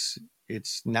options,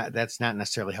 that's not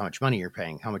necessarily how much money you're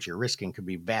paying. How much you're risking could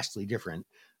be vastly different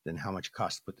than how much it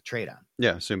costs to put the trade on.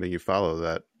 Yeah, assuming you follow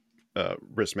that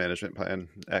risk management plan,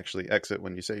 actually exit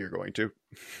when you say you're going to.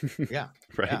 Yeah.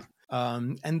 Right. Yeah.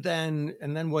 And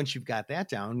then once you've got that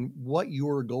down, what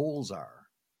your goals are.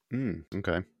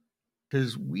 Okay.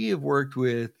 Because we have worked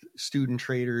with student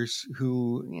traders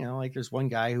who, like there's one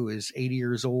guy who is 80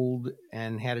 years old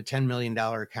and had a $10 million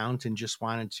account and just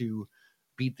wanted to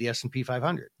beat the S&P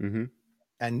 500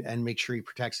 and make sure he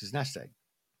protects his nest egg.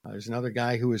 There's another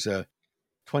guy who is a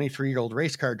 23-year-old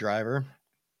race car driver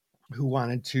who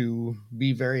wanted to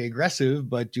be very aggressive,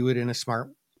 but do it in a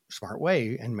smart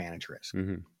way and manage risk.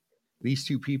 These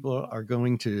two people are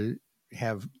going to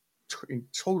have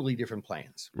totally different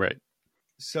plans. Right.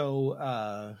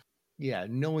 So,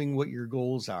 knowing what your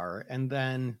goals are. And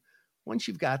then once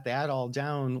you've got that all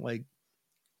down,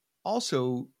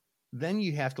 also, then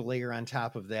you have to layer on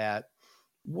top of that,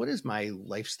 what is my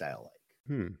lifestyle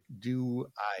like? Do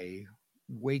I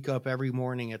wake up every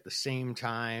morning at the same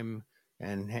time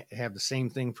and have the same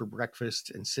thing for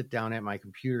breakfast and sit down at my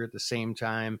computer at the same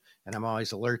time? And I'm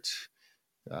always alert,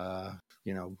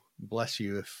 bless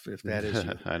you if that is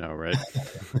you. I know, right?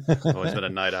 Always been a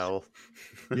night owl.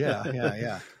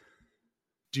 Yeah.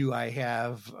 Do I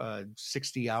have a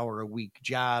 60-hour-a-week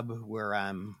job where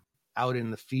I'm out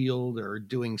in the field or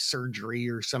doing surgery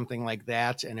or something like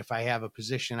that? And if I have a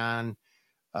position on,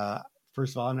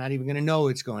 first of all, I'm not even going to know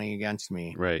it's going against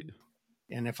me. Right.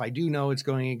 And if I do know it's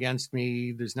going against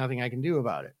me, there's nothing I can do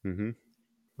about it.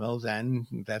 Well, then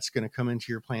that's going to come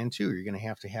into your plan too. You're going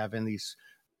to have in these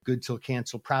good till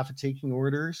cancel profit taking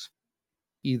orders,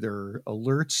 either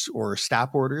alerts or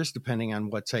stop orders, depending on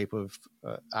what type of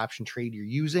option trade you're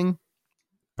using.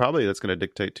 Probably that's going to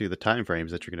dictate to the time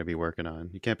frames that you're going to be working on.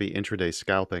 You can't be intraday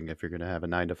scalping if you're going to have a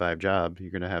 9-to-5 job.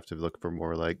 You're going to have to look for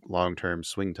more like long-term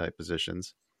swing type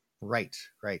positions. Right.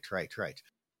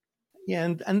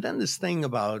 Yeah, and then this thing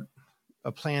about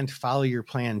a plan to follow your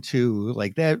plan too,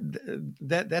 like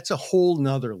that's a whole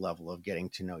nother level of getting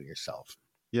to know yourself.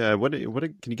 Yeah, what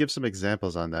can you give some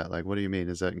examples on that? Like, what do you mean?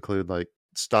 Does that include like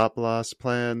stop loss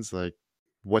plans, like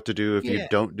what to do if you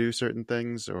don't do certain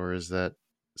things, or is that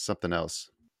something else?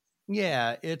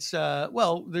 Yeah, it's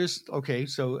there's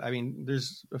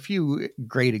a few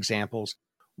great examples.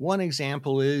 One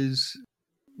example is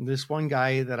this one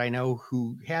guy that I know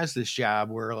who has this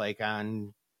job where like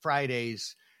on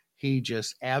Fridays, he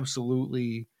just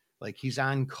absolutely he's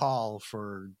on call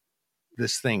for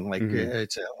this thing.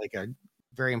 It's a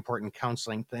very important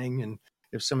counseling thing. And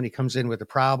if somebody comes in with a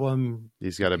problem,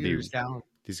 he's got to be down.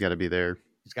 He's got to be there.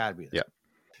 He's got to be there. Yeah.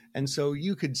 And so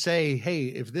you could say, hey,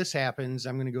 if this happens,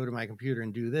 I'm going to go to my computer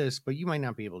and do this, but you might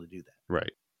not be able to do that.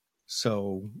 Right.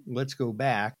 So let's go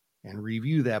back and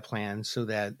review that plan so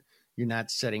that you're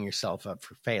not setting yourself up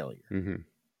for failure.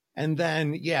 And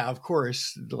then, of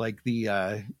course, like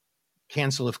the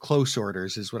cancel if close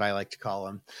orders is what I like to call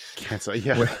them. Cancel.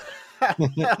 Yeah.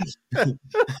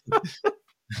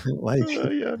 Like,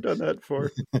 Yeah, I've done that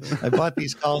before. I bought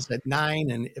these calls at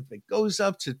 9, and if it goes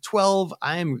up to 12,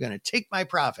 I'm going to take my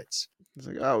profits. It's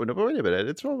like, oh, no, but wait a minute.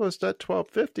 It's almost at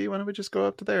 12:50. Why don't we just go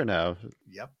up to there now?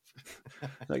 Yep.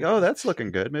 Like, oh, that's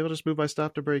looking good. Maybe I'll just move my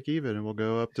stop to break even and we'll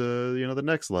go up to, the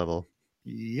next level.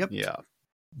 Yep. Yeah.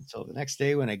 So the next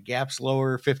day when it gaps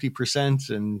lower 50%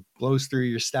 and blows through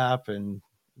your stop, and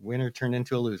winner turned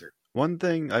into a loser. One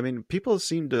thing, I mean, people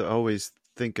seem to always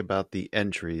think about the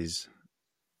entries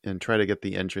and try to get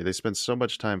the entry. They spend so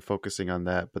much time focusing on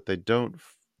that, but they don't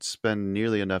spend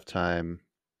nearly enough time.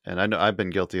 And I know I've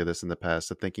been guilty of this in the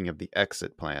past, of thinking of the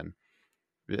exit plan.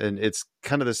 And it's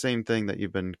kind of the same thing that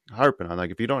you've been harping on.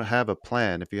 Like, if you don't have a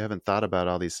plan, if you haven't thought about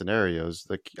all these scenarios,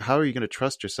 like, how are you going to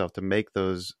trust yourself to make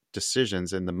those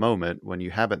decisions in the moment when you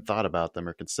haven't thought about them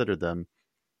or considered them?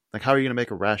 Like, how are you going to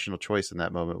make a rational choice in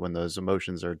that moment when those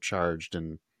emotions are charged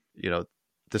and,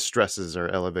 the stresses are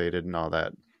elevated and all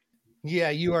that?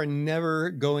 Yeah, you are never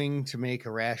going to make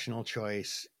a rational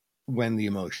choice when the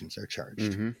emotions are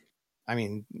charged. Mm-hmm. I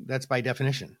mean, that's by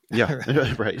definition. Yeah,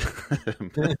 right.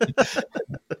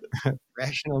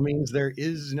 Rational means there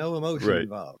is no emotion Right.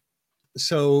 involved.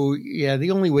 So yeah,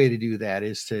 the only way to do that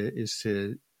is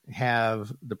to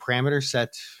have the parameter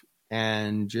set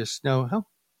and just know, oh,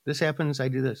 this happens, I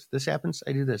do this. This happens,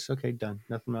 I do this. Okay, done.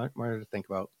 Nothing more to think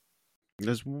about.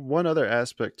 There's one other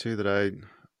aspect too that I'd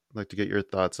like to get your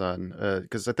thoughts on,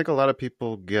 because I think a lot of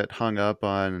people get hung up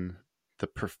on the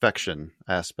perfection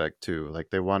aspect too. Like,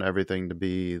 they want everything to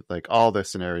be like all the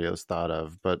scenarios thought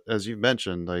of. But as you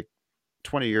mentioned, like,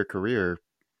 20-year career,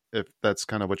 if that's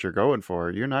kind of what you're going for,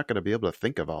 you're not going to be able to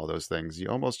think of all those things. You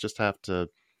almost just have to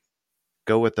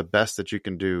go with the best that you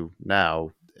can do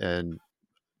now and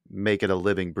make it a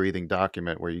living, breathing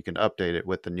document where you can update it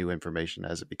with the new information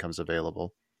as it becomes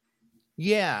available.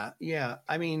 Yeah.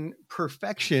 I mean,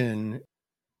 perfection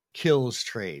kills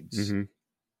trades. Mm-hmm.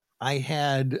 I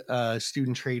had a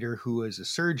student trader who was a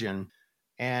surgeon,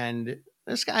 and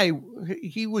this guy,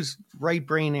 he was right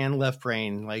brain and left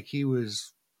brain. Like, he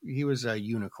was a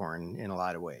unicorn in a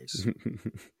lot of ways,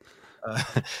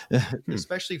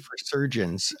 especially for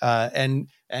surgeons. And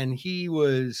he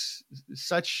was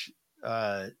such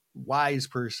a wise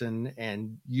person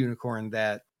and unicorn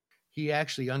that he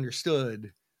actually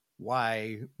understood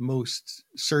why most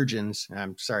surgeons, and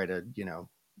I'm sorry to,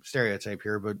 stereotype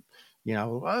here, but a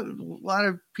lot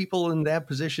of people in that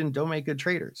position don't make good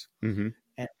traders. Mm-hmm.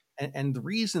 And the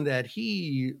reason that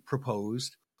he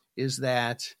proposed is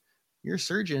that you're a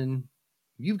surgeon,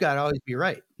 you've got to always be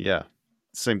right. Yeah.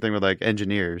 Same thing with like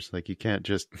engineers. Like, you can't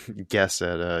just guess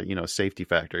at a, safety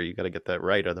factor. You got to get that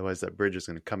right. Otherwise that bridge is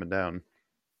going to come down.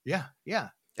 Yeah.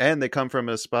 And they come from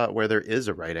a spot where there is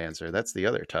a right answer. That's the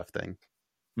other tough thing.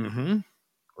 Mm-hmm.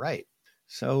 Right.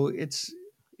 So it's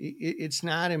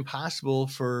not impossible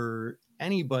for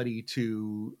anybody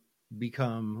to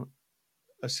become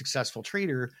a successful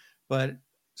trader, but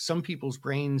some people's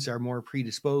brains are more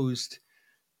predisposed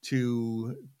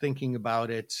to thinking about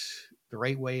it the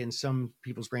right way, and some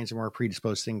people's brains are more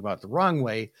predisposed to think about it the wrong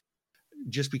way,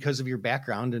 just because of your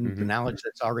background and the knowledge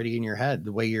that's already in your head,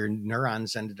 the way your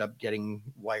neurons ended up getting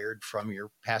wired from your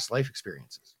past life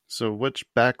experiences. So which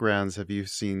backgrounds have you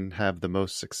seen have the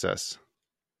most success?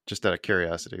 Just out of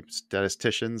curiosity,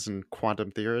 statisticians and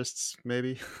quantum theorists,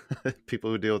 maybe?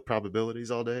 People who deal with probabilities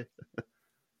all day?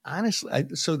 Honestly,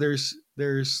 so there's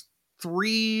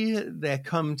three that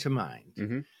come to mind.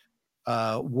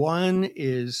 Mm-hmm. One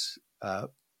is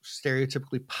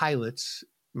stereotypically pilots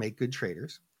make good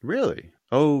traders. Really?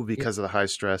 Oh, because of the high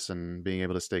stress and being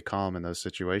able to stay calm in those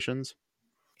situations?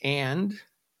 And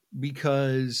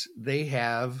because they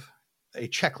have a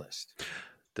checklist.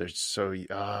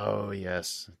 Oh,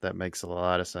 yes, that makes a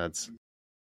lot of sense.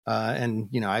 And,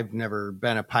 I've never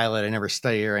been a pilot. I never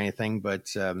studied or anything, but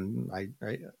I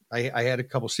had a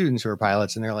couple students who are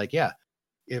pilots, and they're like, yeah,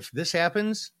 if this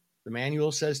happens, the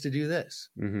manual says to do this.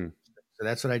 Mm-hmm. So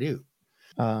that's what I do.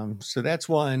 So that's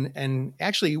one. And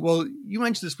actually, well, you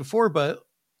mentioned this before, but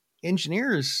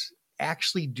engineers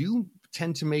actually do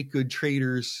tend to make good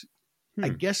traders, I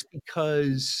guess,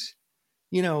 because,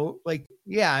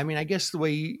 I guess the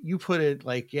way you put it,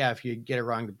 like, yeah, if you get it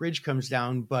wrong, the bridge comes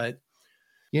down. But,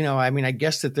 I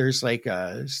guess that there's like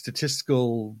a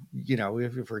statistical,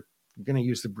 if we're going to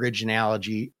use the bridge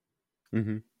analogy,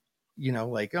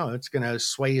 like, oh, it's going to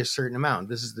sway a certain amount.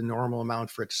 This is the normal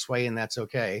amount for it to sway, and that's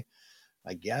okay.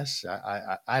 I guess.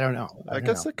 I don't know. I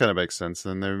guess that kind of makes sense.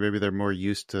 And maybe they're more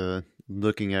used to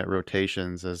looking at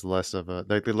rotations as less of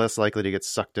they're less likely to get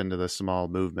sucked into the small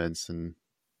movements and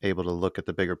able to look at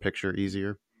the bigger picture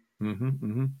easier.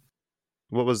 Mm-hmm.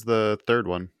 What was the third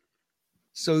one?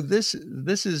 So this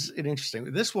is an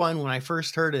interesting. This one, when I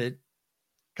first heard it,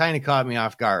 kind of caught me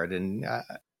off guard, and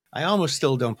I almost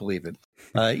still don't believe it,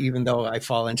 even though I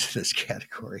fall into this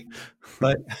category.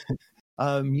 But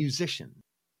musician,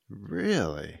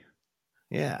 Really?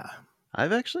 yeah,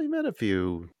 I've actually met a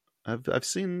few. I've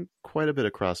seen quite a bit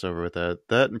of crossover with that.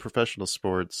 That and professional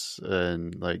sports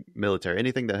and like military,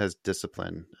 anything that has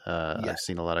discipline. yeah, I've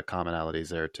seen a lot of commonalities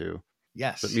there too. But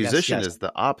yes, yes, musician yes, is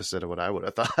the opposite of what I would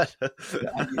have thought.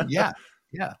 yeah,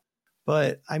 yeah.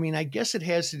 But I mean, I guess it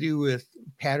has to do with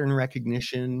pattern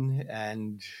recognition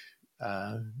and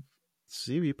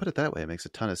See, you put it that way, it makes a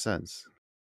ton of sense.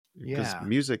 Because yeah,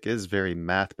 music is very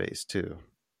math based too.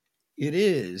 it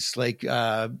is like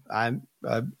I'm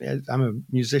a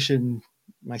musician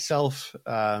myself.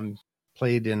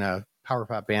 Played in a power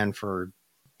pop band for,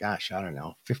 gosh, I don't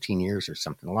know, 15 years or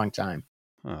something, a long time.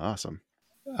 Oh, awesome.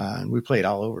 And we played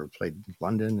all over. Played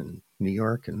London and New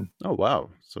York, and Oh,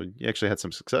 wow. So you actually had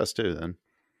some success too then.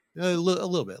 a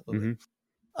little bit, a little bit.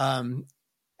 Um,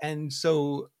 and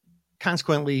so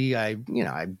consequently, I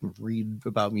read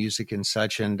about music and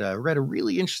such, and read a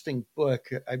really interesting book.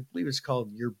 I believe it's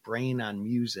called Your Brain on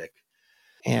Music,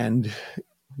 and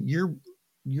your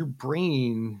your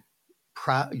brain,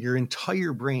 your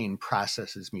entire brain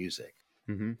processes music.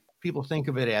 Mm-hmm. People think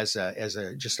of it as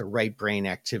a just a right brain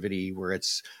activity where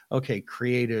it's okay,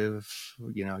 creative.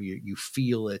 You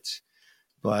feel it,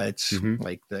 but Mm-hmm.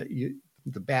 like the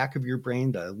back of your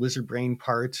brain, the lizard brain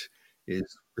part,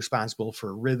 is responsible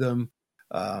for rhythm.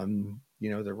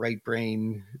 The right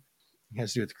brain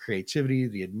has to do with creativity.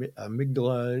 The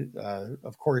amygdala,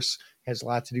 of course, has a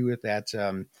lot to do with that.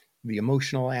 The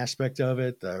emotional aspect of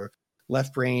it. The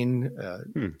left brain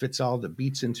fits all the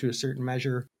beats into a certain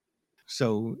measure.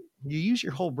 So you use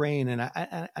your whole brain, and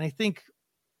I think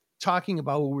talking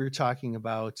about what we were talking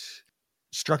about,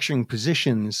 structuring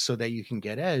positions so that you can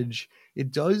get edge,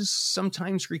 it does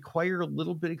sometimes require a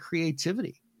little bit of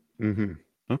creativity. Mm-hmm.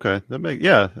 Okay,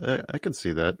 I can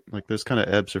see that. Like there's kind of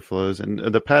ebbs or flows, and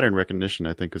the pattern recognition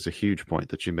I think is a huge point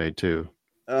that you made too.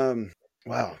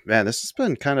 Wow, man, this has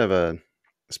been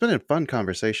it's been a fun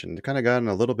conversation. It kind of gotten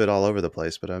a little bit all over the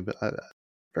place, but I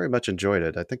very much enjoyed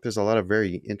it. I think there's a lot of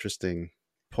very interesting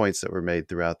points that were made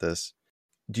throughout this.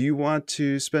 Do you want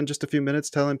to spend just a few minutes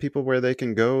telling people where they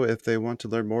can go if they want to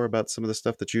learn more about some of the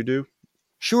stuff that you do?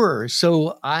 Sure.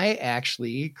 So I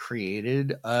actually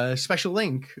created a special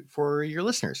link for your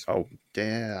listeners. Oh,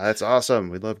 yeah, that's awesome.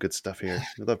 We love good stuff here.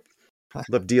 We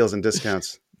love deals and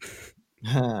discounts.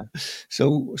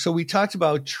 So we talked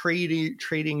about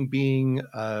trading being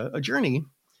a journey.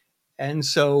 And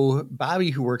so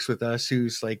Bobby, who works with us,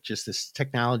 who's like just this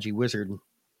technology wizard,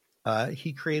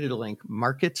 he created a link,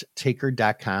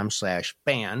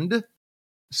 markettaker.com/band.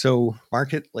 So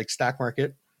market, like stock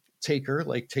market, taker,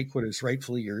 like take what is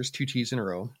rightfully yours, 2 T's in a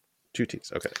row. 2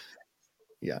 T's. Okay.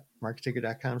 Yeah.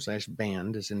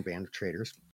 Markettaker.com/band is in band of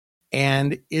traders.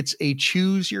 And it's a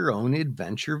choose your own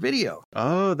adventure video.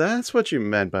 Oh, that's what you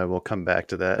meant by we'll come back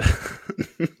to that.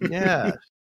 Yeah.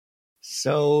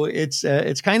 So it's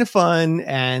kind of fun,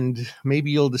 and maybe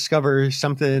you'll discover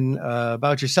something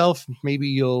about yourself. Maybe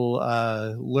you'll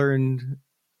learn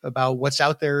about what's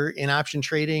out there in option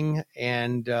trading,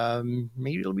 and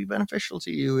maybe it'll be beneficial to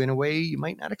you in a way you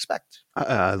might not expect.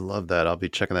 I love that. I'll be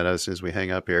checking that out as soon as we hang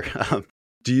up here.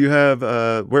 Do you have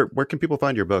where can people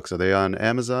find your books? Are they on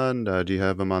Amazon? Do you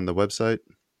have them on the website?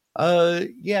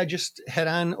 Yeah, just head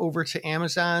on over to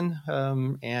Amazon,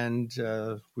 and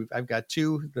I've got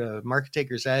 2: the Market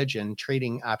Taker's Edge and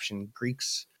Trading Option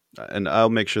Greeks. And I'll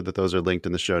make sure that those are linked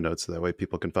in the show notes so that way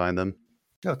people can find them.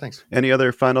 Oh, thanks. Any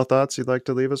other final thoughts you'd like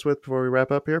to leave us with before we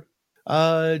wrap up here?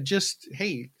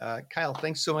 Hey, Kyle,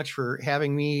 thanks so much for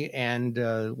having me, and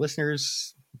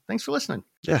listeners, thanks for listening.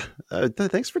 Yeah,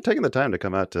 thanks for taking the time to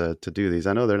come out to do these.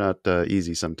 I know they're not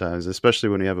easy sometimes, especially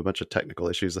when we have a bunch of technical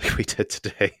issues like we did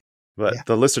today. But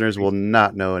the listeners will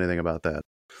not know anything about that.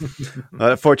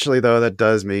 Fortunately, though, that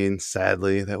does mean,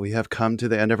 sadly, that we have come to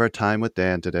the end of our time with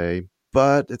Dan today.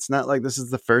 But it's not like this is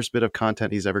the first bit of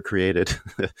content he's ever created.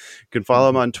 You can follow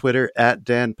him on Twitter at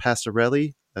Dan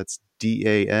Passarelli. That's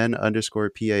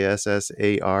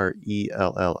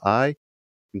DAN_PASSARELLI.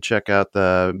 You can check out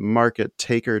the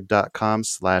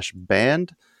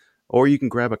markettaker.com/band, or you can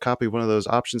grab a copy of one of those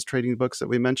options trading books that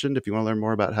we mentioned if you want to learn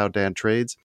more about how Dan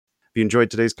trades. If you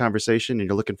enjoyed today's conversation and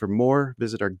you're looking for more,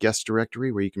 visit our guest directory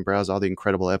where you can browse all the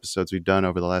incredible episodes we've done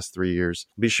over the last 3 years.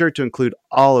 Be sure to include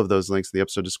all of those links in the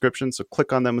episode description, so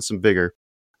click on them with some vigor.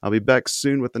 I'll be back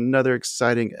soon with another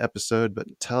exciting episode, but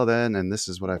until then, and this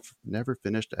is what I've never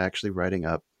finished actually writing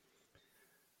up.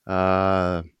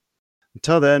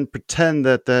 Until then, pretend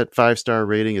that 5-star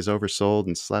rating is oversold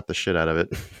and slap the shit out of it.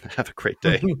 Have a great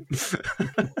day.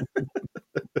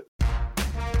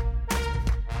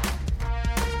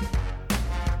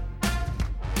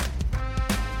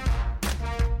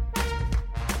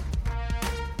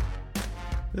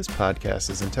 This podcast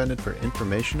is intended for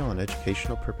informational and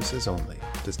educational purposes only.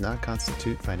 It does not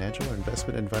constitute financial or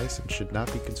investment advice and should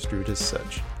not be construed as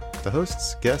such. The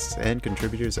hosts, guests, and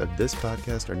contributors of this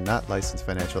podcast are not licensed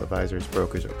financial advisors,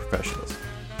 brokers, or professionals.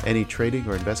 Any trading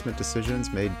or investment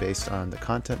decisions made based on the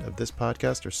content of this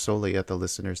podcast are solely at the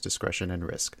listener's discretion and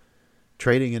risk.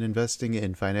 Trading and investing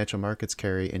in financial markets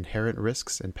carry inherent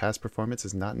risks, and past performance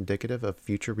is not indicative of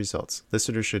future results.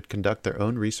 Listeners should conduct their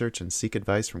own research and seek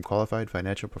advice from qualified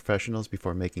financial professionals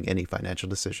before making any financial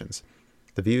decisions.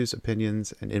 The views,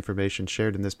 opinions, and information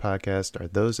shared in this podcast are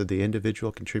those of the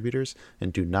individual contributors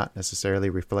and do not necessarily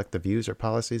reflect the views or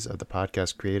policies of the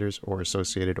podcast creators or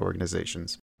associated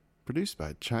organizations. Produced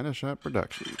by China Shop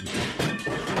Productions.